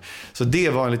hemma hos henne. Så det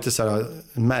var en lite så här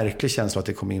märklig känsla att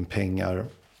det kom in pengar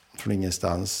från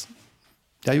ingenstans.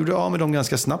 Jag gjorde av med dem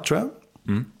ganska snabbt, tror jag.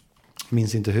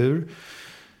 Minns inte hur.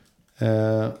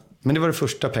 Men det var det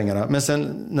första pengarna. Men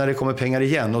sen när det kommer pengar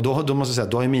igen, och då måste jag säga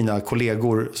att då har mina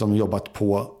kollegor som jobbat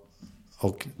på,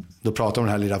 och då pratar om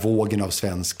den här lilla vågen av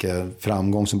svensk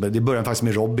framgång. Det börjar faktiskt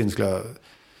med Robin,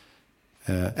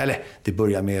 eller det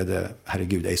börjar med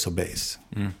herregud, Ace of Base,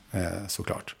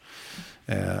 såklart.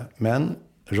 Men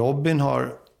Robin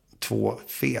har 2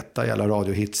 feta jävla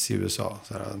radiohits i USA,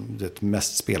 så här, det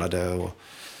mest spelade.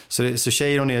 Så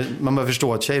Cheiron man behöver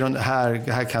förstå att Cheiron,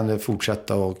 här kan det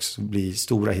fortsätta och bli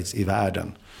stora hits i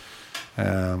världen.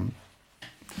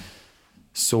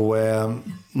 Så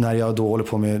när jag då håller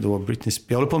på med Britney,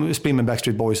 jag håller på med Spin med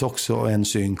Backstreet Boys också, och en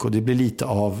synk, och det blir lite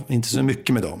av, inte så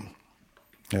mycket med dem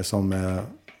som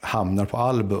hamnar på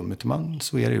album, utan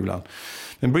så är det ibland.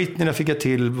 Men Britney, där fick jag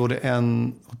till både 1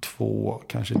 och 2,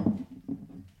 kanske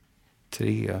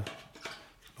 3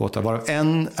 låtar, varav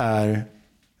en är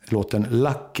låten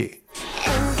Lucky.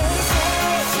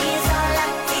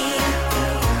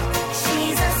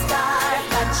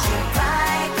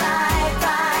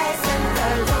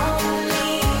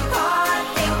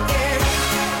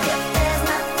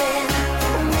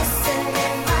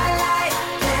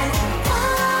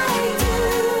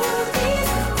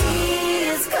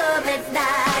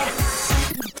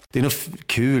 Det är nog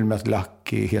kul med att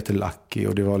Lucky heter Lucky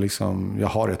och det var liksom, jag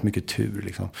har rätt mycket tur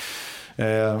liksom.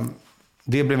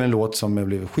 Det blev en låt som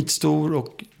blev skitstor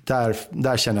och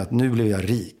där kände jag att nu blev jag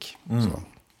rik. Så.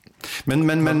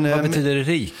 Men vad betyder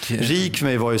rik? Rik för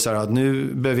mig var ju så här att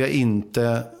nu behöver jag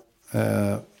inte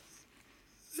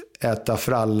äta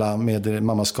fralla med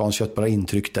mamma Scans kött bara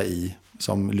intryckta i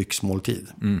som lyxmåltid.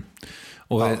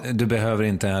 Och du behöver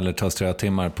inte heller ta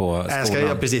strötimmar på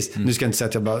skolan. Precis. Nu ska jag inte säga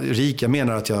att jag bara rik. Jag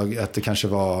menar att det kanske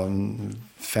var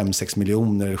 5-6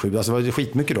 miljoner eller 7. Alltså det var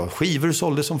skitmycket då. Skivor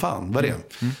sålde som fan. Vad det?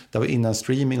 Det var innan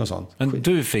streaming och sånt. Men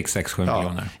du fick 6-7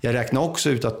 miljoner. Jag räknar också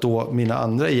ut att då mina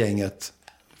andra i gänget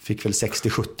fick väl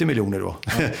 60-70 miljoner då.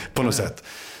 På något sätt.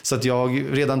 Så att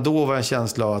redan då var en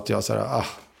känsla av att jag så här,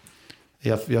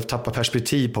 jag tappade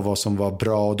perspektiv på vad som var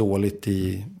bra och dåligt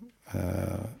i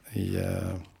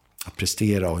att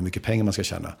prestera och hur mycket pengar man ska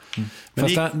tjäna. Men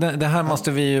fast det här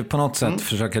måste vi ju på något sätt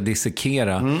försöka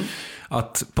dissekera.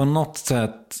 Att på något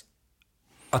sätt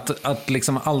att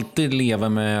liksom alltid leva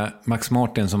med Max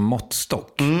Martin som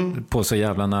måttstock på så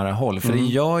jävla nära håll. För det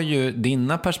gör ju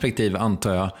dina perspektiv,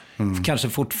 antar jag, kanske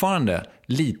fortfarande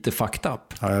lite fucked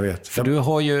up. Ja, jag vet. För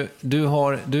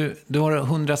du har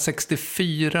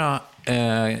 164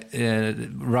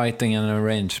 writing and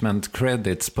arrangement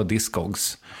credits på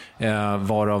Discogs.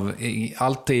 Varav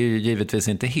allt är ju givetvis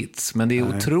inte hits, men det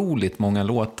är otroligt många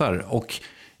låtar. Och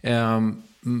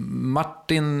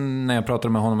Martin, när jag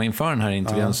pratade med honom inför den här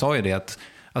intervjun, sa ju det att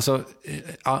alltså,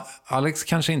 Alex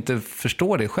kanske inte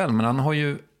förstår det själv, men han har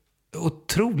ju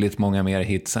otroligt många mer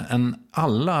hits än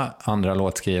alla andra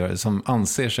låtskrivare som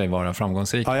anser sig vara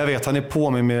framgångsrika. Ja, jag vet. Han är på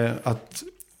mig med att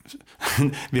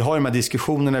vi har de här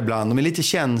diskussionerna ibland. De är lite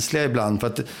känsliga ibland för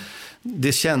att det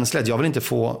är känsligt. Jag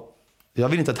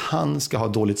vill inte att han ska ha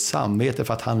dåligt samvete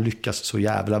för att han lyckas så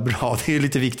jävla bra. Det är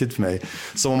lite viktigt för mig.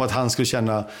 Som om att han skulle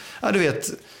känna, du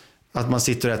vet, att man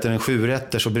sitter och äter en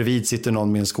 7-rätter så bredvid sitter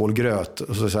någon med en skål gröt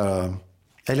och så här,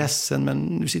 jag är ledsen men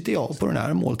nu sitter jag på den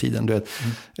här måltiden. Du vet.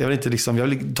 Jag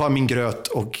vill ta min gröt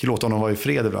och låta honom vara i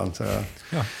fred ibland. Så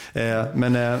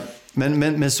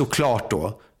men såklart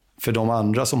då, för de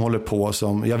andra som håller på,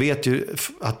 som jag vet ju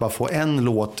att bara få en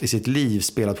låt i sitt liv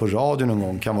spelad på radio någon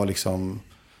gång kan vara liksom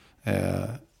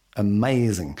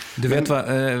amazing. Du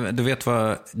vet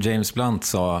vad James Blunt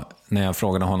sa när jag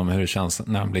frågade honom hur det känns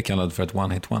när han blir kallad för ett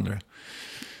one-hit wonder.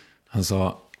 Han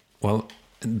sa, well,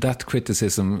 that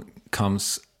criticism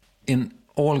comes in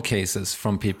all cases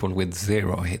from people with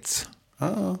 0 hits.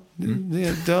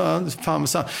 Fan,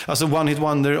 alltså one-hit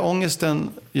wonder-ångesten,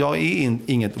 jag är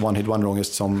inget one-hit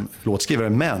wonder-ångest som låtskrivare,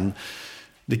 men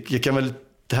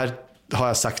det här har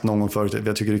jag sagt någon gång förut,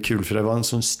 jag tycker det är kul för det var en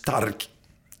sån stark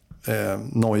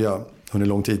noja under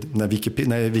lång tid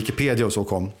när Wikipedia och så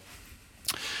kom,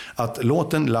 att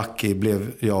låten Lucky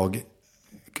blev jag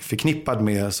förknippad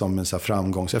med som en så här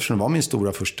framgång, eftersom det var min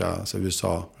stora första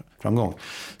USA-framgång.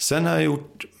 Sen har jag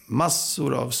gjort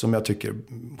massor av, som jag tycker,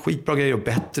 skitbra grejer och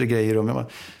bättre grejer,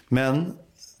 men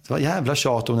det var jävla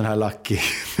tjat om den här Lucky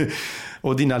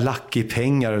och dina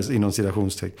Lucky-pengar inom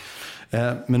citationstecken.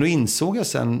 Men då insåg jag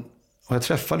sen, och jag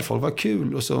träffade folk, var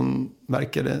kul, och så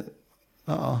verkade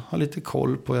ha lite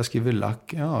koll på, jag skriver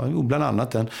Lucky, bland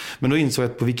annat den. Men då insåg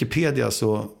jag att på Wikipedia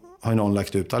så har någon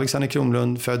lagt ut Alexander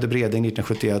Kronlund, född i Bredäng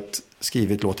 1971,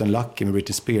 skrivit låten Lucky med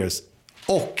Britney Spears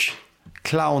och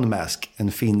Clown Mask,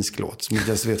 en finsk låt som inte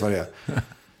ens vet vad det är.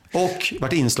 Och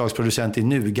varit inslagsproducent i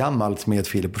Nu gammalt med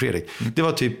Filip och Fredrik. Det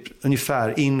var typ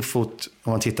ungefär infot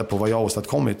om man tittar på vad jag har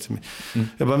åstadkommit.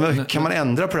 Jag bara, kan man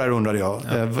ändra på det här, undrade jag.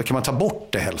 Kan man ta bort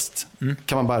det helst?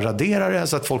 Kan man bara radera det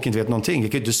så att folk inte vet någonting? Det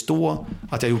kan ju inte stå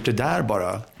att jag gjort det där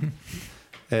bara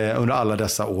under alla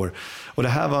dessa år. Och det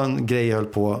här var en grej jag höll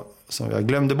på, som jag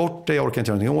glömde bort det, jag orkade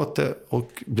inte göra någonting åt det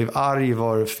och blev arg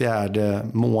var 4:e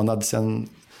månad sedan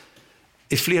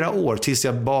i flera år, tills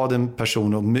jag bad en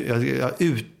person och jag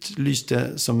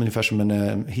utlyste som ungefär som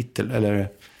en hittel, eller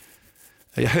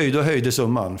jag höjde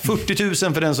summan 40 000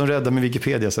 för den som räddade med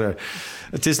Wikipedia så där.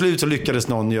 Till slut så lyckades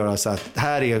någon göra så att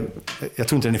här är, jag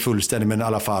tror inte den är fullständig, men i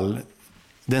alla fall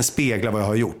den speglar vad jag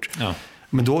har gjort.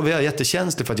 Men då var jag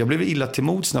jättekänslig för att jag blev illa till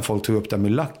mods när folk tog upp det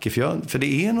med Lucky, för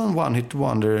det är någon one hit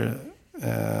wonder,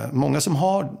 många som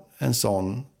har en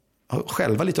sån har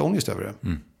själva lite ångest över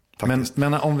det.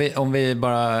 Men om vi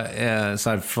bara så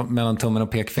här, mellan tummen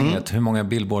och pekfingret, hur många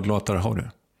Billboard-låtar har du?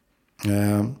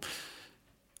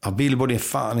 Billboard är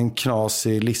fan en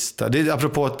knasig lista. Det är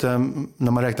apropå att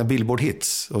när man räknar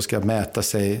Billboard-hits och ska mäta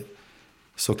sig,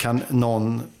 så kan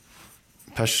någon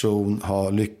person ha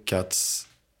lyckats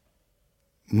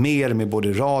mer med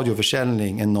både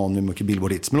radioförsäljning än någon med mycket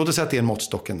Billboard-hits. Men låt oss säga att det är en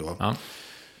måttstock ändå.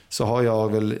 Så har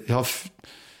jag väl...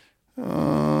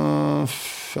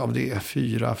 det är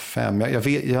 4, 5. Jag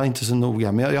är inte så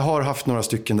noga, men jag har haft några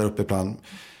stycken där uppe ibland.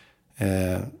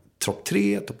 Topp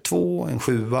 3, topp 2, en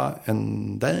 7,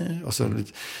 en där. Och så.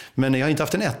 Men jag har inte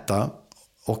haft en 1.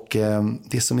 Och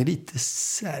det som är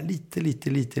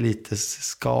lite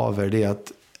skaver, det är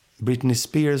att Britney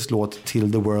Spears låt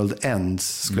Till the World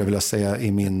Ends skulle jag vilja säga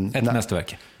i min... Ett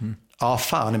mästerverk. Ja,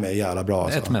 fan är mig jävla bra.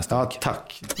 Alltså. Ett mästerverk. Ja,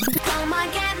 tack.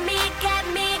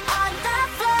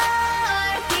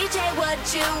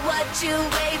 What you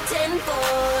waiting for?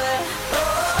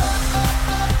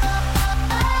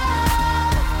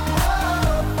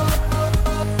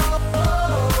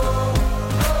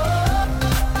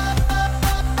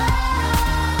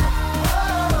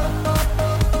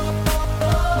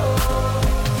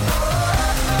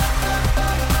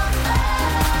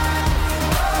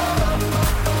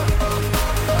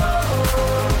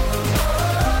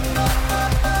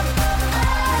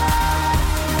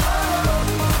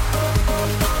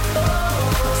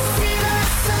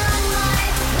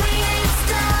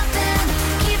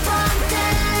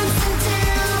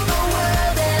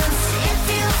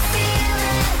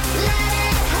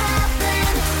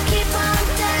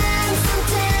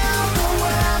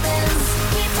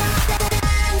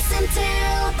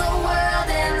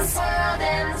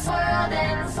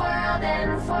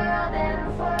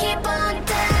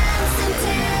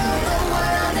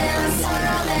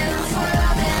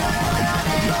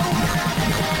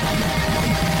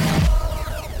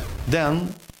 Den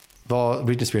var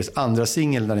Britney Spears andra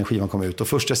singel när den skivan kom ut. Och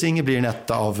första singel blir en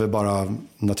 1 av bara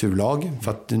naturlag,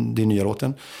 för att det är nya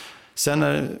låten. Sen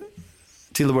när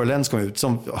Till the World Ends kom ut,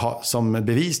 som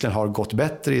bevisligen har gått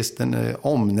bättre, den är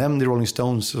omnämnd i Rolling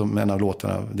Stones som en av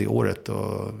låtarna det året.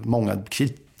 Och många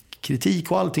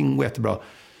kritik och allting går jättebra.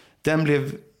 Den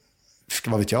blev,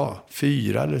 vad vet jag,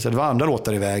 4 eller så. Det var andra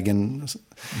låtar i vägen.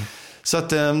 Så att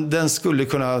den skulle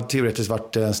kunna teoretiskt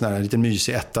varit en sån här liten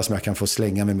mysig 1 som jag kan få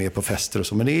slänga mig med på fester och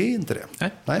så. Men det är inte det.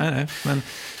 Nej. Men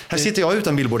här sitter jag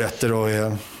utan Billboard-ettor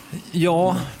och...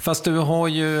 Ja, fast du har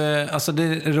ju... Alltså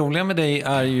det roliga med dig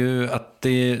är ju att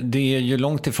det är ju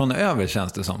långt ifrån över,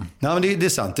 känns det som. Nej, men det är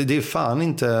sant. Det är fan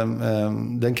inte...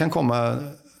 Den kan komma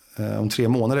om 3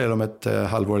 månader eller om ett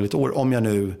halvår eller ett år. Om jag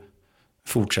nu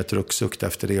fortsätter och sukta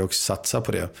efter det och satsa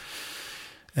på det.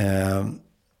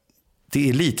 Det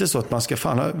är lite så att man ska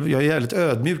jag är jävligt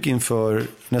ödmjuk inför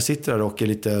när jag sitter där och är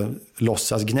lite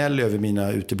låtsasgnäll över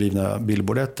mina uteblivna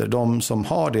Billboard-ettor. De som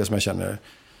har det som jag känner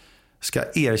ska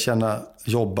erkänna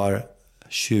jobbar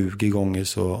 20 gånger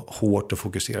så hårt och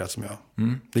fokuserat som jag.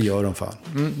 Det gör de fan.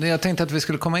 Jag tänkte att vi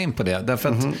skulle komma in på det. Därför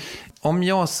att om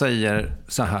jag säger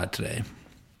så här till dig.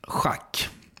 Schack.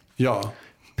 Ja.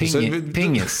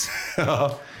 Pingis.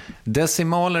 Ja.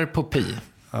 Decimaler på pi.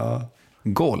 Ja.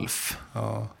 Golf.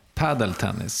 Ja.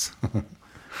 Paddeltennis.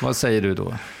 Vad säger du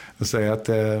då? Jag säger att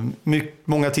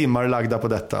många timmar lagda på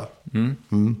detta.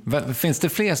 Finns det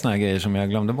fler såna här grejer som jag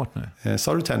glömde bort nu?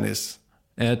 Sa du tennis?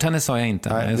 Tennis sa jag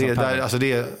inte. Nej,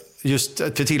 det är just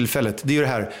för tillfället. Det är ju det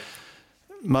här.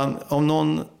 Om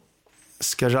någon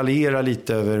ska raljera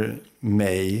lite över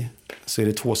mig så är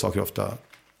det 2 saker ofta.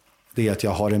 Det är att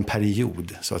jag har en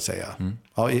period, så att säga.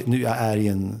 Ja, nu är jag i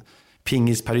en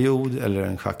pingisperiod eller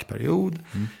en schackperiod.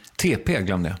 TP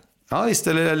glömde jag. Ja,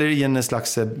 istället, eller i en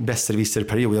slags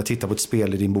besserwisser-period. Jag tittar på ett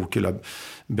spel i din bokhylla.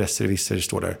 Besserwisser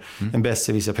står där. En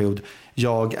besserwisser-period.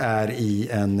 Jag är i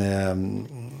en...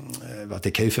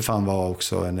 det kan ju för fan vara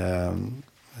också en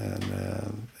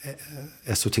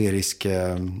esoterisk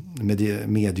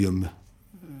medium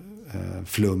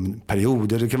flumperiod.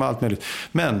 Det kan vara allt möjligt.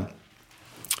 Men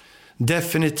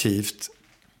definitivt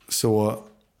så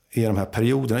är de här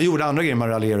perioderna... det andra grejen man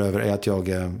raljerar över är att jag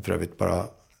för övrigt bara...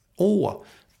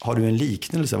 har du en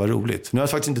liknelse? Vad roligt. Nu har jag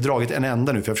faktiskt inte dragit en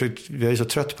enda nu, för jag är så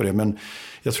trött på det. Men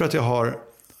jag tror att jag har...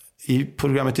 I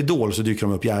programmet Idol så dyker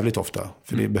de upp jävligt ofta.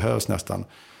 För det behövs nästan.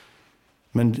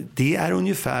 Men det är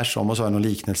ungefär som, och så har jag någon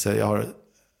liknelse. Jag har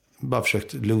bara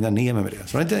försökt lugna ner mig med det.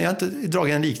 Så jag har inte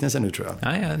dragit en liknelse nu, tror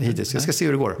jag. Hittills. Jag ska se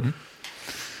hur det går.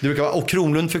 Det brukar vara, och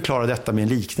Kronlund förklarar detta med en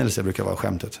liknelse, brukar vara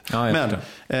skämtet. Men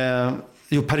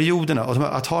perioderna,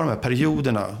 och att ha de här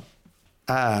perioderna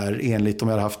är enligt om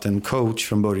jag hade haft en coach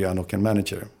från början och en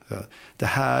manager. Det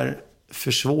här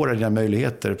försvårar dina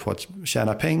möjligheter på att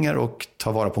tjäna pengar och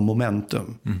ta vara på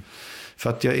momentum. För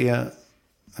att jag är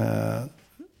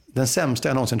den sämsta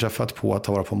jag någonsin träffat på att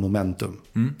ta vara på momentum.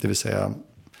 Det vill säga,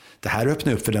 det här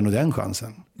öppnar upp för den och den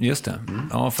chansen. Just det.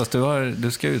 Ja, fast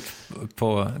du ska ut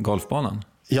på golfbanan.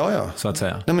 Ja. Så att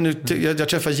säga. Nej, men jag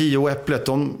träffar Gio och Äpplet.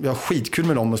 Jag har skitkul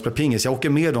med dem och spelar pingis. Jag åker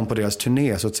med dem på deras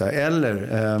turné, så att säga.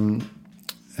 Eller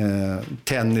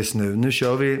tennis nu. Nu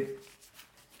kör vi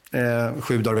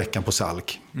 7 dagar i veckan på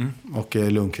Salk och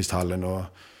Lundqvisthallen och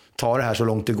tar det här så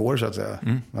långt det går så att säga.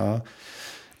 Ja.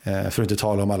 För att inte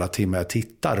tala om alla timmar jag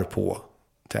tittar på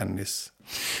tennis.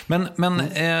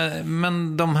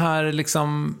 Men de här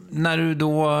liksom, när du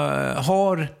då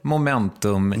har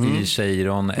momentum i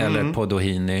Cheiron eller på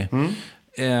Doheny,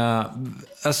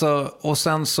 alltså, och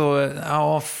sen så,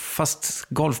 ja, fast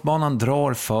golfbanan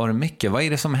drar för mycket. Vad är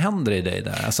det som händer i dig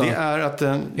där? Alltså, är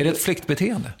det ett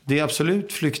flyktbeteende? Det är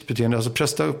absolut flyktbeteende. Alltså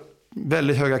presta upp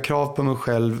väldigt höga krav på mig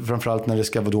själv, framförallt när det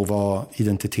ska då vara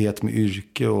identitet med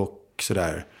yrke och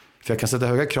sådär. För jag kan sätta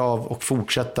höga krav och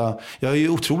fortsätta. Jag har ju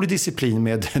otrolig disciplin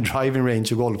med driving range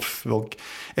och golf.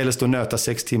 Eller stå och nöta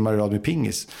 6 timmar i rad med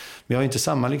pingis. Men jag har inte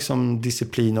samma liksom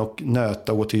disciplin och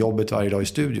nöta och gå till jobbet varje dag i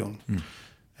studion.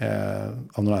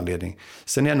 Av någon anledning.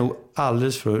 Sen är jag nog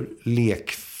alldeles för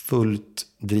lekfullt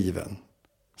driven.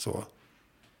 Så.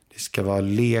 Det ska vara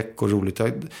lek och roligt.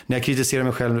 När jag kritiserar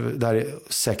mig själv, det här är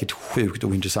säkert sjukt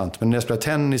ointressant. Men när jag spelar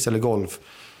tennis eller golf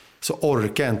så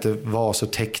orkar jag inte vara så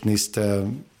tekniskt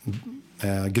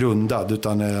grundad.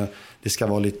 Utan det ska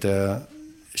vara lite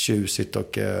tjusigt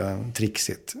och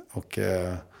trixigt och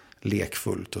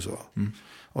lekfullt och så.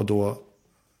 Och då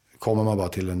kommer man bara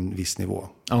till en viss nivå.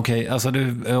 Okej, alltså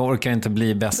du orkar inte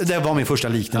bli bäst. Det var min första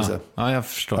liknelse. Ja, jag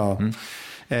förstår.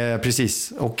 Ja.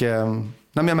 Precis. Och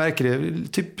men jag märker det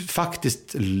typ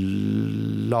faktiskt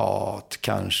lat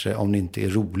kanske, om det inte är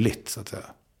roligt så att säga.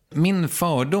 Min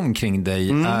fördom kring dig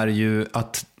är ju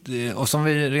att, och som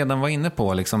vi redan var inne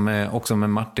på liksom, också med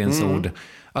Martins ord,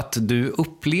 att du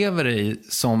upplever dig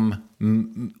som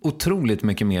otroligt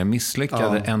mycket mer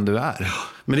misslyckad än du är.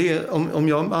 Men det är, om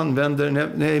jag använder,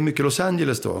 när jag är mycket i Los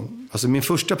Angeles då, alltså min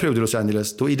första period i Los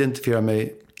Angeles, då identifierar jag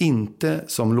mig inte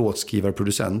som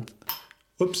låtskrivare-producent.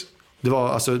 Det var,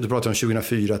 alltså, du pratar om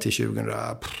 2004 till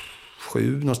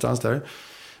 2007 någonstans där.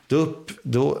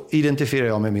 Då identifierar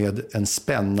jag mig med en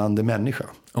spännande människa.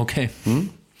 Okej.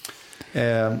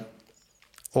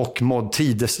 Och mod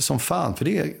tides som fan,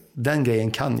 för den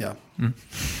grejen kan jag.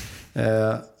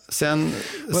 Sen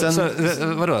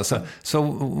vadå? So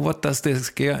what does this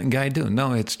guy do? No,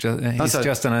 he's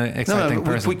just an exciting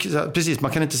person. Precis,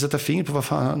 man kan inte sätta fingret på vad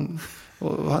fan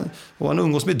och han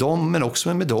umgås med dem, men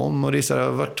också med dem. Och det är så här,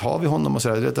 vart har vi honom? Och så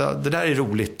här, det där är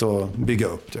roligt att bygga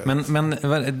upp. Men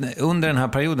under den här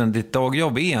perioden, ditt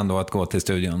dagjobb är ändå att gå till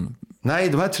studion? Nej,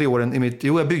 de här 3 åren,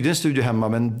 jag byggde en studio hemma,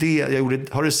 men jag gjorde,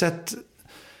 har du sett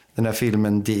den här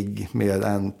filmen Dig med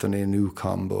Anthony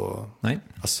Newcomb och nej.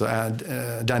 Alltså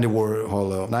Dandy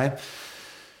Warhol nej.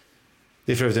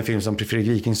 Det är för övrigt en film som Fredrik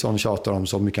Wikingsson tjatar om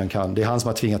så mycket han kan. Det är han som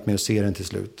har tvingat mig att se den till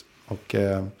slut. Och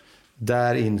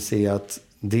där inser jag att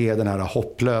det är den här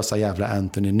hopplösa jävla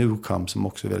Anthony Newcomb som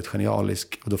också är väldigt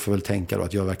genialisk. Och då får jag väl tänka då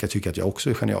att jag verkar tycka att jag också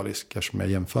är genialisk eftersom jag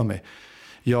jämför mig.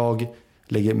 Jag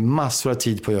lägger massor av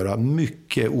tid på att göra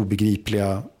mycket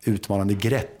obegripliga, utmanande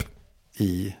grepp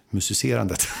i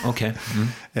musicerandet. Okay.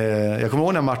 Jag kommer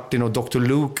ihåg när Martin och Dr.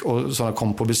 Luke och sådana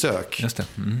kom på besök. Just det.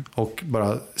 Och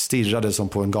bara stirrade som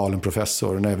på en galen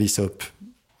professor när jag visade upp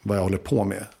vad jag håller på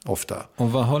med ofta.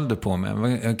 Och vad höll du på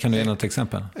med? Kan du ge något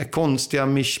exempel? Konstiga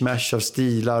mishmash av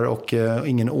stilar och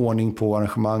ingen ordning på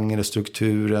arrangemangen eller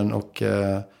strukturen och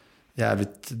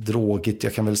jävligt drogigt.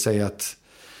 Jag kan väl säga att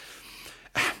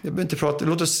jag behöver inte prata,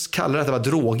 låt oss kalla det att det var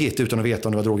drogigt utan att veta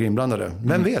om det var droger inblandade.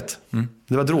 Vem vet?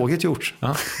 Det var drogigt gjort.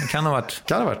 Ja, det kan ha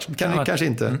varit. Kanske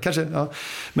inte. Kanske, ja.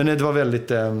 Men det var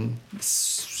väldigt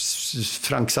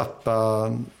Frank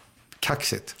Zappa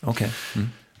kaxigt. Okej.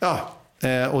 Ja,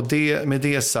 och med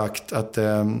det sagt att det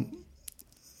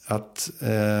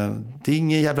är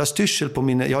ingen jävla styrsel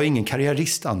på jag är ingen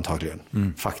karriärist antagligen,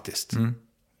 faktiskt.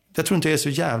 Jag tror inte jag är så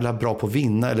jävla bra på att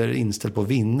vinna eller inställd på att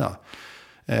vinna.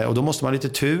 Och då måste man ha lite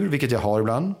tur, vilket jag har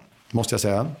ibland, måste jag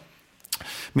säga.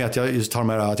 Men att jag just har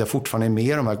med att jag fortfarande är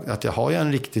med om att jag har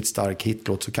en riktigt stark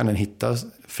hitlåt så kan den hitta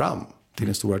fram till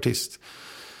en stor artist.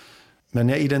 Men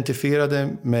jag identifierade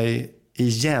mig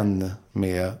igen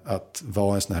med att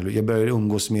vara en sån här. Jag började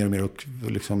umgås mer och mer och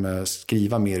liksom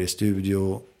skriva mer i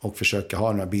studio och försöka ha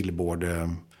de här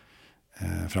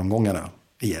Billboard-framgångarna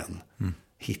igen.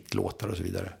 Hitlåtar och så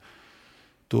vidare.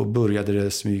 Då började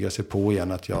det smyga sig på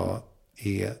igen att jag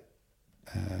är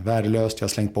värdelöst, jag har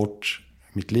slängt bort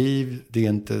mitt liv, det är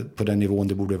inte på den nivån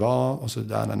det borde vara och så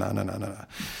där, nej.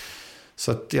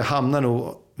 Så att jag hamnar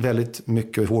nog väldigt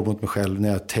mycket hård mot mig själv när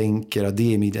jag tänker att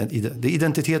det är min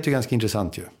identitet är ganska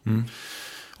intressant ju.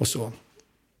 Och så.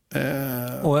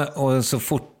 Och så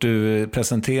fort du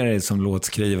presenterar dig som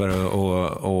låtskrivare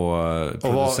och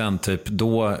producent typ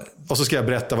då... Och så ska jag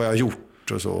berätta vad jag har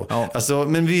gjort och så. Ja. Alltså,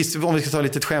 men om vi ska ta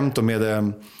lite skämt då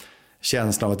med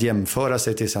känslan av att jämföra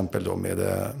sig till exempel då med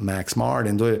Max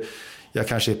Martin. Då jag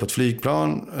kanske är på ett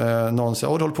flygplan, någon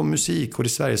säger, du håller på med musik, och i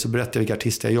Sverige så berättar jag vilka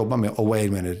artister jag jobbar med. Wait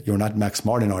a minute, you're not Max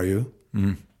Martin, are you?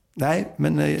 Nej,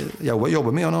 men jag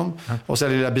jobbar med honom. Och så är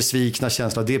det lilla besvikna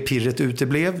känslan, det pirret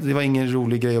uteblev. Det var ingen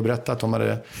rolig grej att berätta att de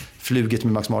hade flugit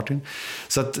med Max Martin.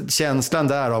 Så att känslan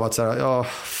där av att så här,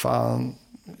 fan,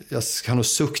 jag har nog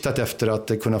suktat efter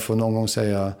att kunna få någon gång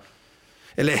säga,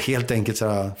 eller helt enkelt så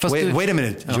här, wait a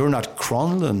minute, you're not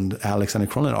Cronlund, Alexander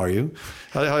Cronlund, are you?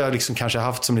 Det har jag liksom kanske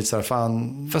haft som lite så här,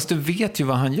 fan. Fast du vet ju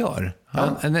vad han gör.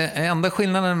 Den enda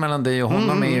skillnaden mellan dig och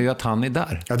honom är ju att han är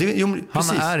där. Ja, han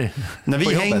är när vi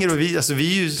på hänger jobbet. och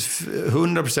vi är ju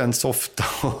 100% softa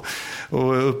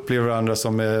och upplever varandra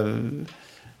som det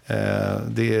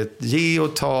är ge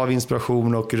och ta av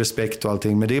inspiration och respekt och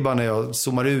allting. Men det är bara när jag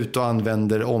zoomar ut och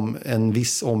använder en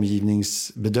viss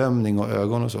omgivningsbedömning och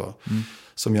ögon och så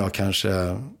som jag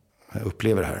kanske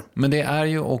upplever det här. Men det är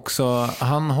ju också,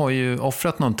 han har ju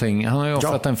offrat någonting. Han har ju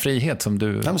offrat en frihet som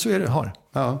du så är det. har.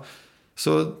 Ja.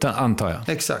 Så, antar jag.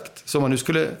 Exakt. Så om man nu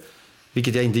skulle,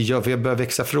 vilket jag inte gör för jag börjar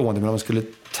växa från det, men om man skulle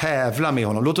tävla med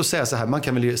honom. Låt oss säga så här, man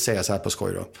kan väl säga så här på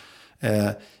skoj då.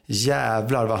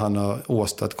 Jävlar vad han har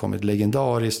åstadkommit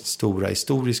legendariskt stora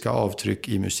historiska avtryck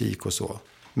i musik och så.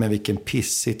 Men vilken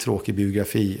pissig tråkig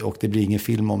biografi, och det blir ingen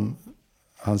film om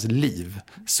hans liv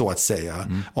så att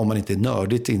säga, om man inte är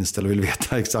nördigt inställd och vill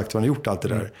veta exakt vad han har gjort allt det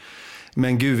där.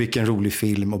 Men gud vilken rolig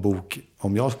film och bok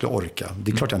om jag skulle orka.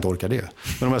 Det är klart jag inte orkar det.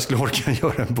 Men om jag skulle orka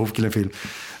göra en bok eller en film.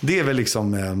 Det är väl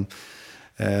liksom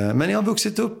men jag har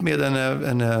vuxit upp med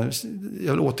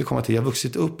jag vill återkomma till, jag har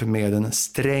vuxit upp med en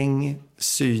sträng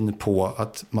syn på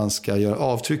att man ska göra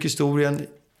avtryck i historien.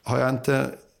 Har jag inte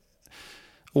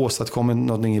åstadkommit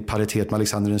någonting i paritet med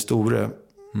Alexander den store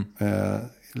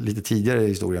lite tidigare i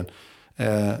historien,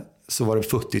 så var det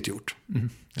futtigt gjort.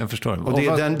 Jag förstår. Och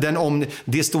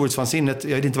det storhetsvansinnet,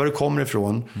 jag vet inte var det kommer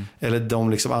ifrån, eller de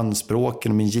liksom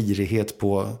anspråken och min girighet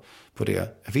på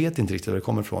det. Jag vet inte riktigt var det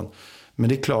kommer ifrån. Men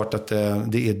det är klart att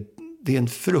det är en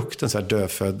fruktansvärt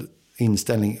dödfödd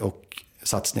inställning och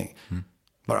satsning.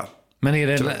 Bara. Men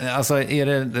är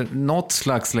det något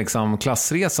slags liksom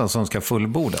klassresa som ska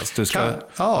fullbordas?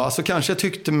 Kanske jag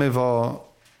tyckte mig vara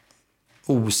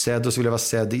osedd och så ville jag vara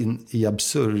sedd i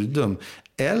absurdum.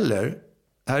 Eller,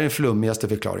 här är den flummigaste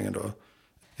förklaringen då.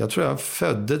 Jag tror jag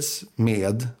föddes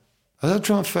med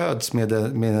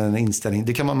en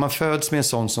inställning. Man föds med en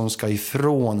sån som ska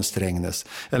ifrån Strängnäs.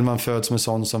 Eller man föds med en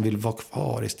sån som vill vara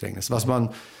kvar i Strängnäs. Alltså man,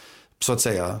 så att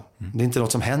säga, det är inte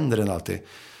något som händer än alltid.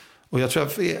 Och jag tror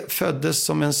jag föddes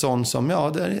som en sån som,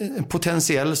 det är en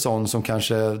potentiell sån som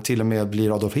kanske till och med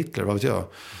blir Adolf Hitler, vad vet jag.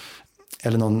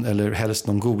 Eller helst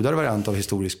någon godare variant av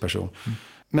historisk person.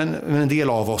 Men en del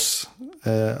av oss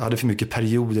hade för mycket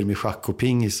perioder med schack och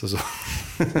pingis och så.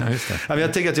 Ja, just det.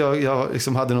 Jag tänker att jag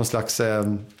liksom hade någon slags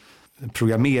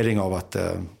programmering av att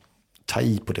ta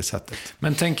i på det sättet.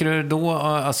 Men tänker du då,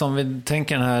 alltså om vi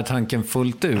tänker den här tanken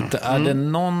fullt ut, är det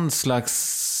någon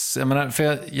slags,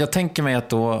 för jag tänker mig att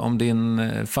då om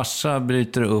din farsa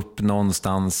bryter upp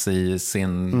någonstans i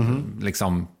sin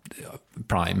liksom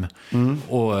prime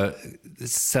och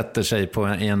sätter sig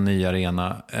i en ny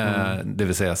arena, det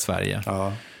vill säga Sverige.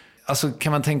 Ja. Alltså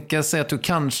kan man tänka sig att du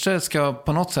kanske ska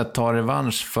på något sätt ta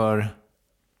revansch för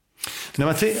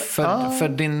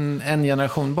en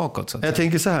generation bakåt? Så att jag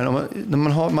tänker så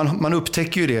här, man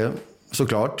upptäcker ju det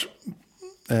såklart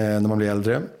när man blir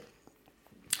äldre.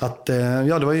 Att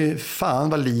det var ju fan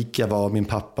vad lik jag var min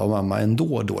pappa och mamma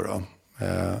ändå då.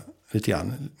 Lite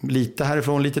grann. Lite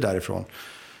härifrån, lite därifrån.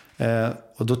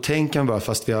 Och då tänker man bara,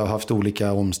 fast vi har haft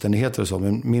olika omständigheter och så,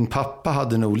 men min pappa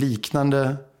hade nog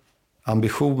liknande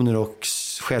ambitioner och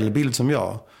självbild som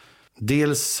jag.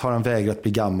 Dels har han vägrat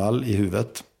bli gammal i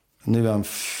huvudet. Nu är han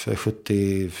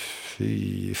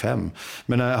 75.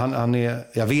 Men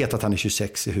jag vet att han är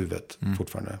 26 i huvudet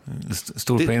fortfarande.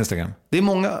 Stor på Instagram. Det är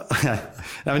många,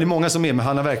 det är många som är, men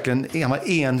han var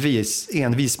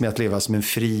envis med att leva som en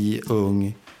fri,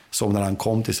 ung, som när han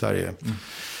kom till Sverige.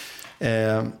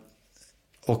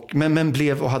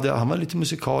 Han var lite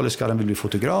musikalisk, han ville bli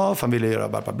fotograf, han ville göra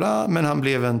bla bla bla, men han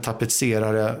blev en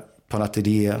tapetserare på en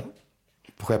ateljé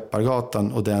på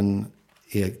Skeppargatan, och han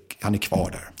är kvar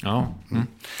där. Ja.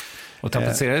 Och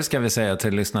tapetserare ska vi säga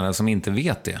till lyssnare som inte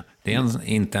vet det. Det är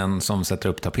inte en som sätter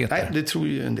upp tapeter. Nej, det tror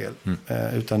ju en del.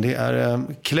 Utan det är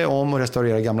klä om och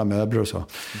restaurera gamla möbler och så.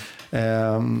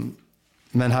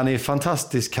 Men han är en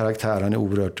fantastisk karaktär. Han är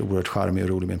oerhört charmig och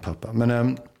rolig, min pappa.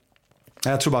 Men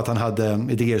jag tror bara att han hade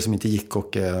idéer som inte gick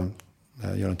och göra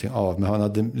någonting av. Men han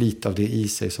hade lite av det i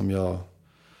sig som jag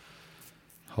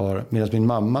har. Medan min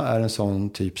mamma är en sån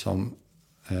typ som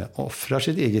offrar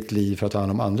sitt eget liv för att ta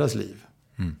hand om andras liv.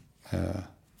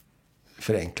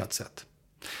 Förenklat sätt.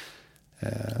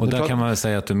 Och där kan man väl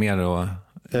säga att du mer då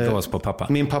dras på pappa.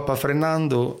 Min pappa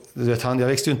Fernando, jag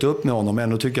växte ju inte upp med honom,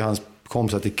 ändå tycker hans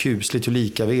kompis att det är kusligt hur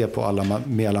lika vi är på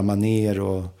med alla maner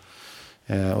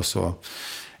och så.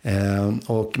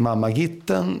 Och mamma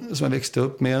Gitten som jag växte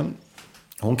upp med,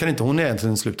 hon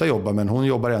egentligen sluta jobba, men hon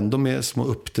jobbar ändå med små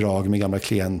uppdrag med gamla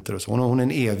klienter och så. Hon är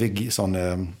en evig sån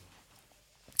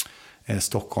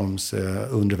Stockholms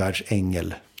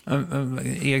undervärldsängel.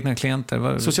 Egna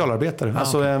klienter?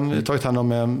 Socialarbetare. Tagit hand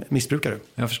om missbrukare.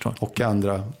 Jag förstår. Och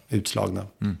andra utslagna.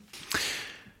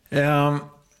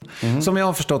 Som jag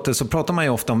har förstått det så pratar man ju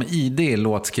ofta om ID i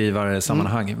låtskrivare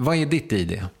sammanhang. Vad är ditt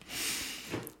ID?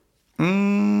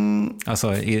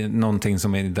 Alltså någonting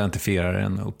som identifierar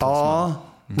en upphovsman.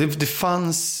 Ja, det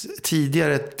fanns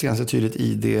tidigare ett ganska tydligt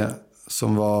ID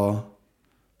som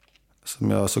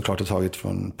jag såklart har tagit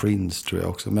från Prince, tror jag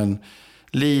också. Men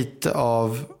lite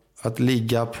av att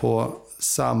ligga på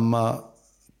samma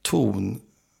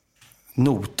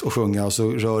not och sjunga, och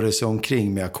så rör det sig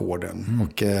omkring med ackorden.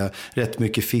 Och rätt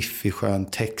mycket fiffig skön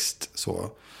text så.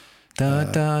 Da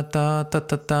da da da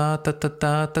da da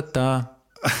da da da.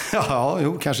 Ja,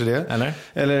 jo, kanske det.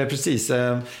 Eller precis.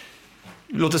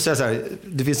 Låt oss säga så här,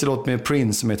 det finns en låt med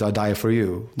Prince som heter I Die For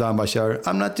You, där han bara kör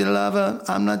I'm not your lover,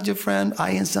 I'm not your friend,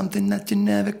 I am something that you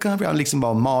never come. Han liksom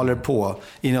bara maler på.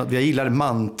 Jag gillar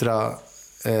mantra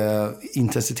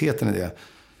intensiteten i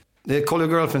det. Call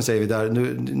Your Girlfriend säger vi där.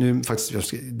 Nu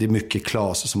faktiskt, det är mycket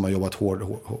Klas som har jobbat hårt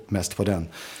mest på den.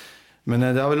 Men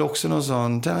det har väl också någon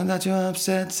sån tell me that you're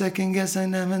upset, second guess I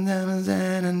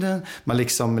never. Man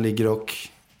liksom ligger och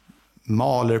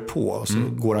maler på, och så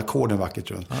går ackorden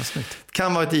vackert runt.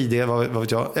 Kan vara ett ID, vad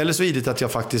vet jag. Eller så är det att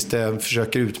jag faktiskt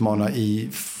försöker utmana i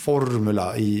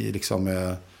formula, i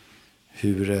liksom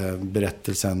hur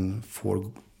berättelsen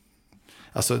får,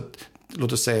 alltså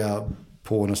låt oss säga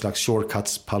på någon slags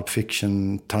shortcuts, Pulp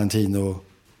Fiction,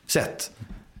 Tarantino-sätt.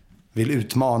 Vill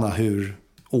utmana hur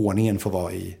ordningen får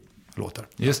vara i låtar.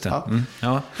 Just det.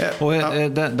 Ja. Och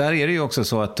där är det ju också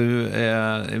så att du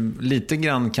lite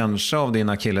grann kanske av din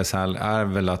akilleshäl är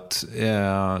väl att,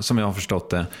 som jag har förstått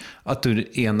det, att du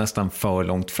är nästan för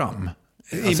långt fram.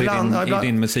 Alltså ibland, i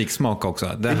din musiksmak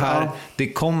också. Det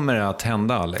kommer att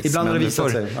hända, Alex. Ibland har det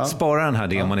visat sig. Spara den här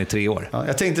demon i 3 år. Ja,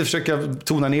 jag tänkte försöka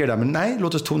tona ner det, men nej,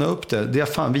 låt oss tona upp det. Det har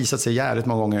fan visat sig jävligt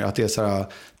många gånger att det är så här,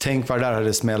 tänk vad det där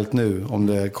hade smält nu om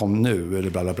det kom nu, eller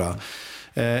bla bla bla.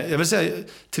 Jag vill säga,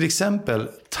 till exempel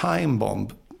Time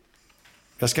Bomb.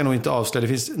 Jag ska nog inte avslöja, det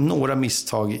finns några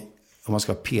misstag om man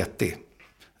ska vara petig.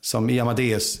 Som i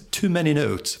Amadeus, too many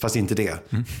notes, fast inte det.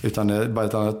 Utan bara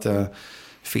ett annat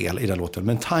fel i den låten.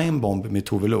 Men Time Bomb med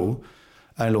Tove Lo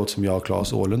är en låt som jag och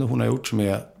Claes Åhlund och hon har gjort som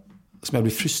jag blir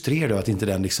frustrerad över att inte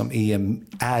den liksom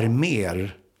är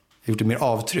mer, gjort det mer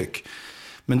avtryck.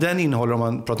 Men den innehåller, om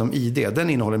man pratar om ID, den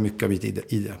innehåller mycket av mitt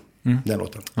ID. Den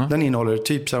låten. Den innehåller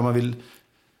typ så här, man vill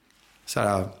så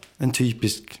här, en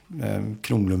typisk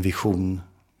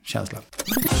Kronlund-vision-känsla.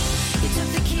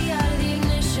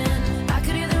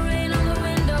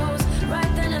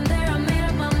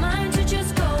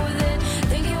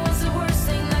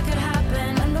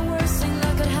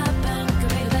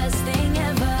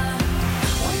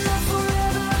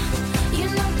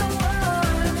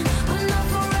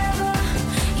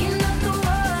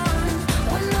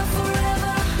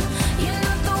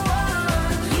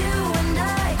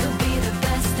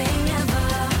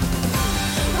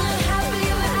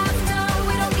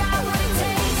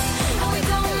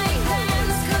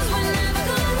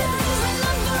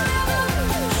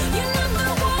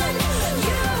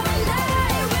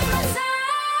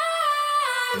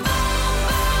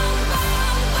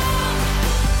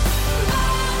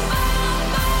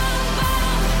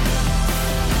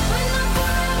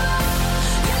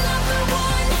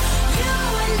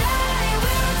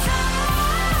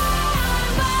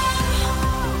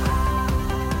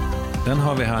 Den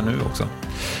har vi här nu också.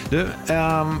 Du,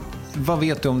 vad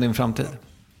vet du om din framtid?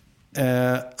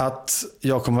 Att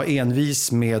jag kommer vara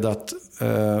envis med att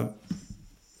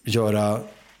göra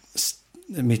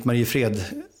mitt Mariefred.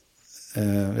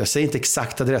 Jag säger inte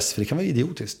exakt adress, för det kan vara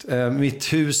idiotiskt.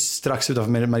 Mitt hus strax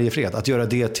utanför Mariefred. Att göra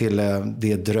det till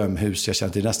det drömhus jag känner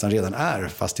att det nästan redan är,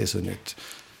 fast det är så nytt.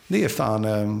 Det är fan,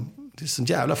 det är sån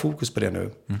jävla fokus på det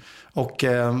nu.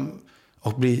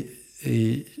 Och bli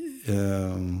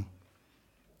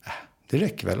det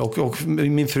räcker väl. Och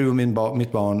min fru och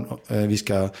mitt barn, vi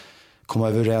ska komma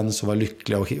överens och vara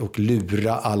lyckliga och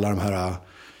lura alla de här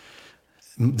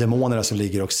demonerna som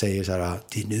ligger och säger så här,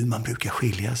 det är nu man brukar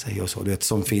skilja sig och så. Det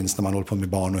som finns när man håller på med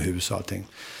barn och hus och allting.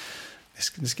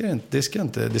 Det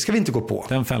ska vi inte gå på.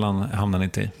 Den fällan hamnar ni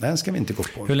inte i. Den ska vi inte gå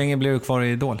på. Hur länge blir du kvar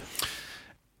i Idol?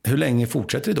 Hur länge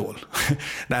fortsätter Idol?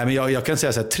 Nej, men jag kan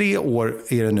säga så här, 3 år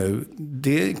är det nu.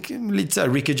 Det är lite så här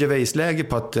Ricky Gervais-läge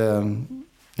på att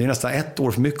det är nästan 1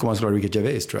 år för mycket om man slår Ricky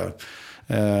Gervais, tror jag.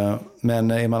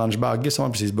 Men är man Anders Bagge så har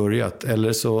man precis börjat.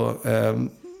 Eller så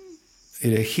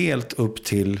är det helt upp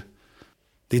till...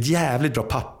 Det är ett jävligt bra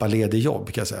pappaledig jobb,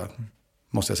 kan jag säga.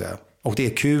 Måste jag säga. Och det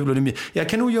är kul. Och jag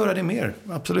kan nog göra det mer,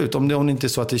 absolut. Om det inte är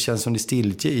så att det känns som det är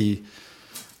stiltje i...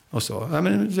 Och så. Ja,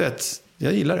 men du vet,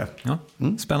 jag gillar det. Ja,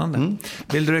 spännande.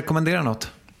 Vill du rekommendera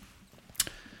något?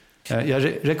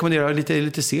 Jag rekommenderar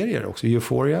lite serier också.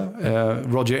 Euphoria.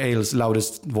 Roger Ailes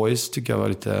Loudest Voice tycker jag var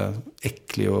lite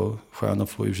äcklig och skön att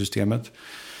få ur systemet.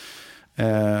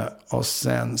 Och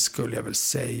sen skulle jag väl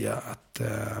säga att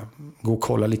gå och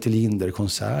kolla lite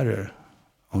Linder-konserter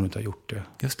om du inte har gjort det.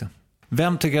 Just det.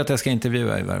 Vem tycker att jag ska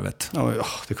intervjua i Värvet? Ja,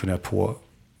 det kunde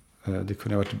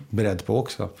jag varit beredd på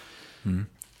också.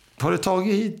 Har du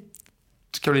tagit hit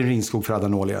Caroline Ringskog för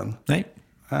Adam Nål igen? Nej.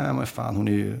 Men fan, hon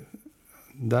är ju...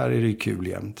 Där är det ju kul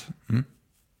jämt.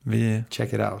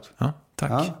 Check it out. Ja,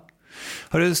 tack. Ja.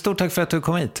 Hörru, stort tack för att du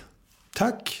kom hit.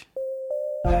 Tack.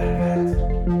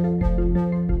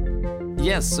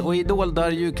 Yes, och Idol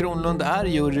där ju Kronlund är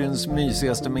juryns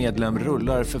mysigaste medlem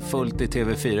rullar för fullt i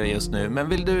TV4 just nu. Men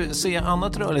vill du se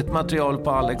annat rörligt material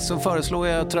på Alex så föreslår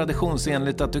jag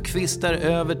traditionsenligt att du kvistar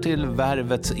över till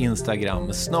Värvets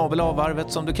Instagram.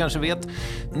 @Varvet som du kanske vet.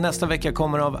 Nästa vecka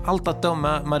kommer av allt att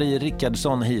döma Marie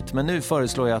Rickardsson hit. Men nu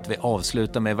föreslår jag att vi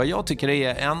avslutar med vad jag tycker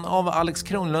är en av Alex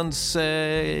Kronlunds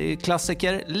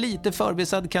klassiker. Lite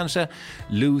förbisad kanske.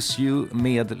 Lose You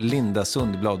med Linda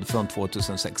Sundblad från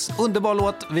 2006. Underbar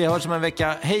låt. Vi hörs om en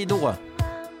vecka. Hej då!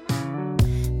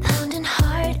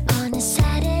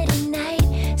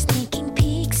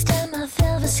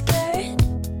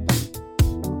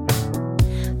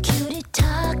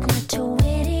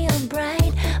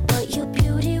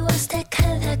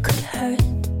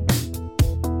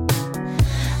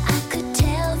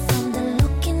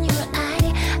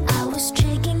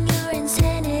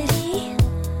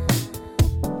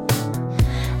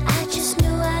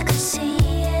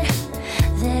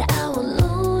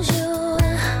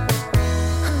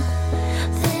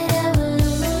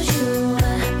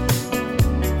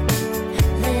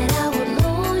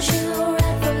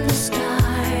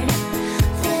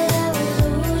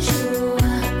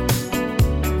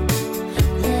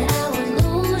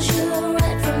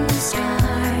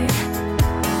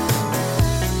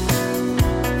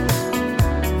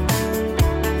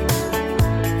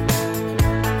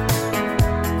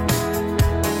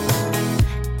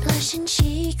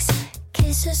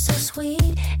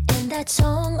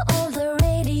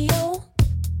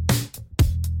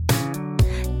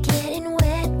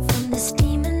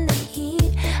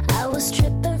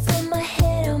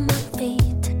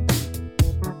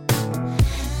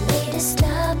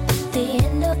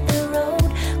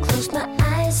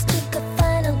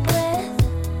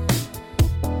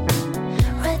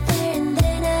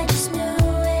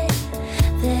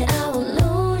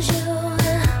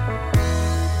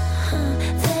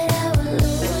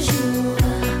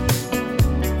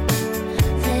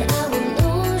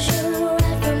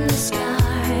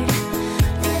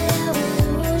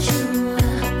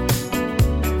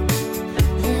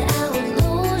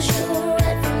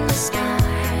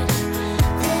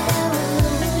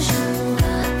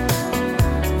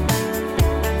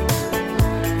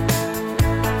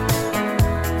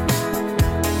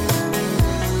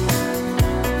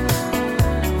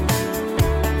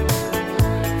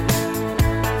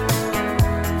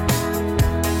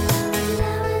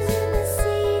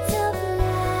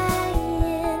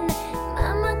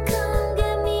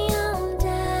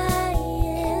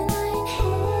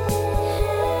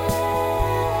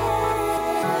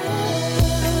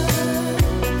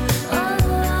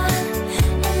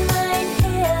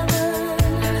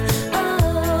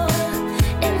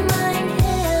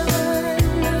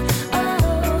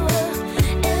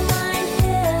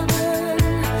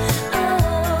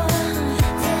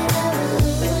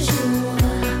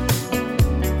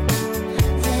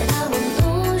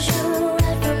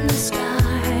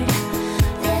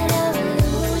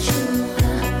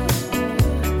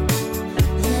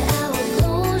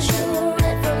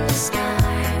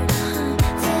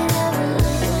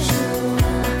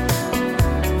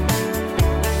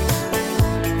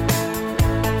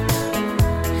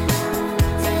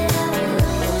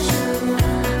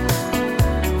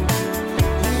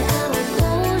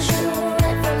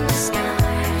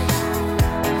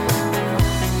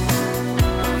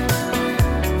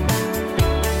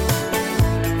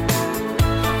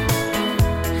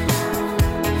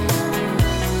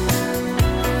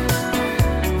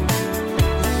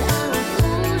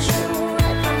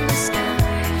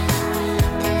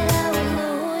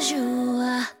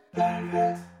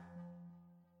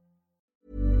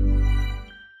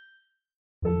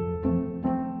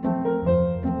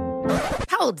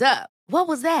 Hold up. What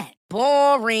was that?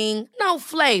 Boring. No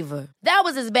flavor. That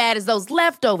was as bad as those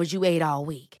leftovers you ate all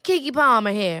week. Keke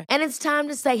Palmer here, and it's time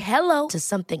to say hello to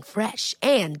something fresh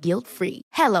and guilt-free.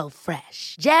 Hello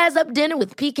Fresh. Jazz up dinner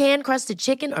with pecan-crusted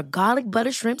chicken or garlic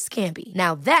butter shrimp scampi.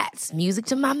 Now that's music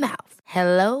to my mouth.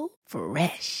 Hello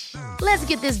Fresh. Let's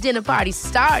get this dinner party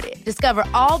started. Discover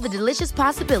all the delicious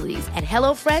possibilities at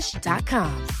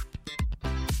HelloFresh.com.